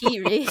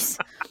MVP race.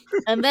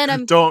 And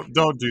then Don't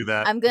do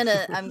that. I'm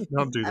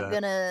Don't do that.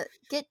 gonna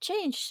get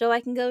changed so I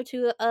can go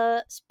to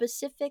a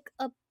specific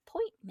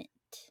appointment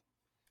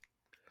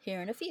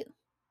here in a few.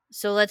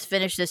 So let's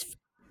finish this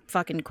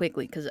fucking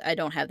quickly because I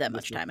don't have that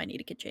much time. I need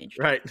to get changed.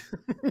 Right.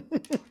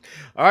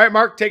 All right,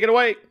 Mark, take it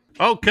away.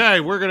 Okay,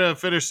 we're going to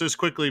finish this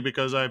quickly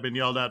because I've been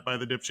yelled at by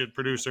the dipshit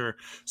producer.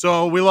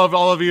 So we love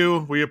all of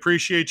you. We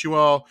appreciate you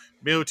all.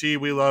 Milty,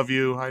 we love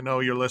you. I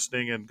know you're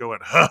listening and going,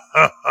 ha,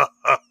 ha, ha,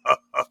 ha, ha,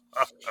 ha,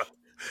 ha,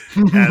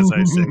 as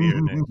I say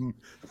your name.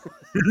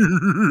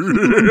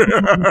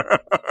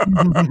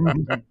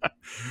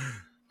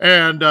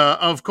 And,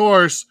 of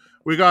course,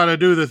 we got to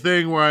do the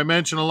thing where I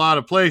mention a lot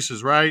of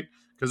places, right?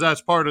 Because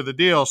that's part of the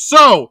deal.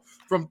 So,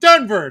 from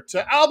Denver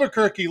to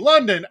Albuquerque,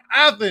 London,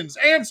 Athens,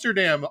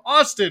 Amsterdam,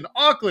 Austin,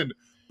 Auckland,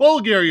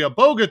 Bulgaria,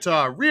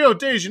 Bogota, Rio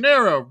de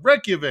Janeiro,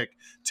 Reykjavik,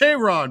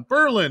 Tehran,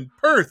 Berlin,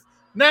 Perth,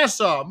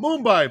 Nassau,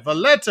 Mumbai,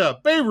 Valletta,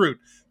 Beirut,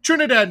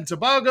 Trinidad and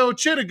Tobago,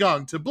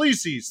 Chittagong,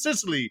 Tbilisi,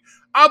 Sicily,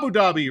 Abu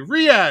Dhabi,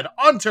 Riyadh,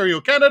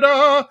 Ontario,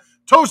 Canada,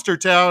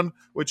 Toastertown,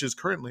 which is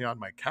currently on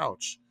my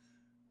couch,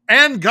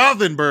 and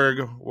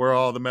Gothenburg, where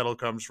all the metal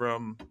comes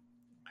from.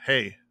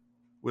 Hey,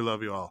 we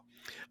love you all.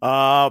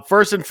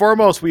 First and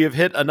foremost, we have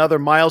hit another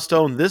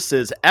milestone. This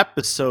is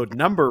episode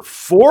number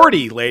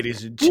 40,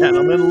 ladies and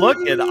gentlemen.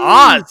 Look at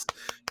us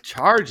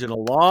charging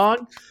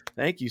along.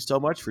 Thank you so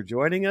much for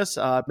joining us.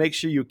 Make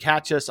sure you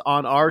catch us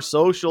on our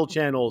social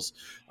channels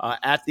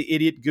at The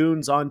Idiot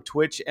Goons on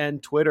Twitch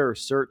and Twitter.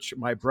 Search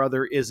My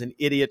Brother is an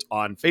Idiot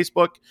on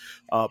Facebook.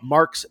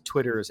 Mark's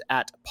Twitter is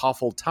at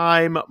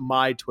PawfulTime.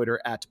 My Twitter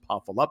at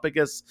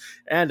Pawfulupicus.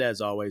 And as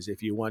always,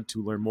 if you want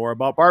to learn more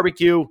about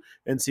barbecue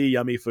and see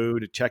yummy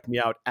food, check me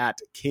out at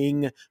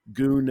King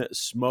Goon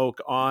Smoke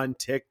on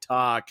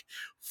TikTok.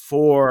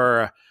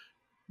 For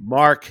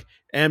Mark,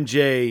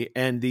 MJ,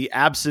 and the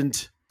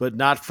absent but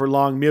not for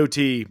long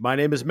Muti, my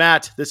name is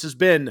Matt. This has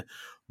been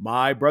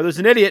My Brother's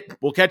an Idiot.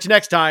 We'll catch you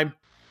next time.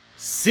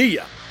 See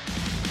ya.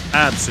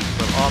 Absent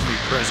but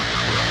omnipresent.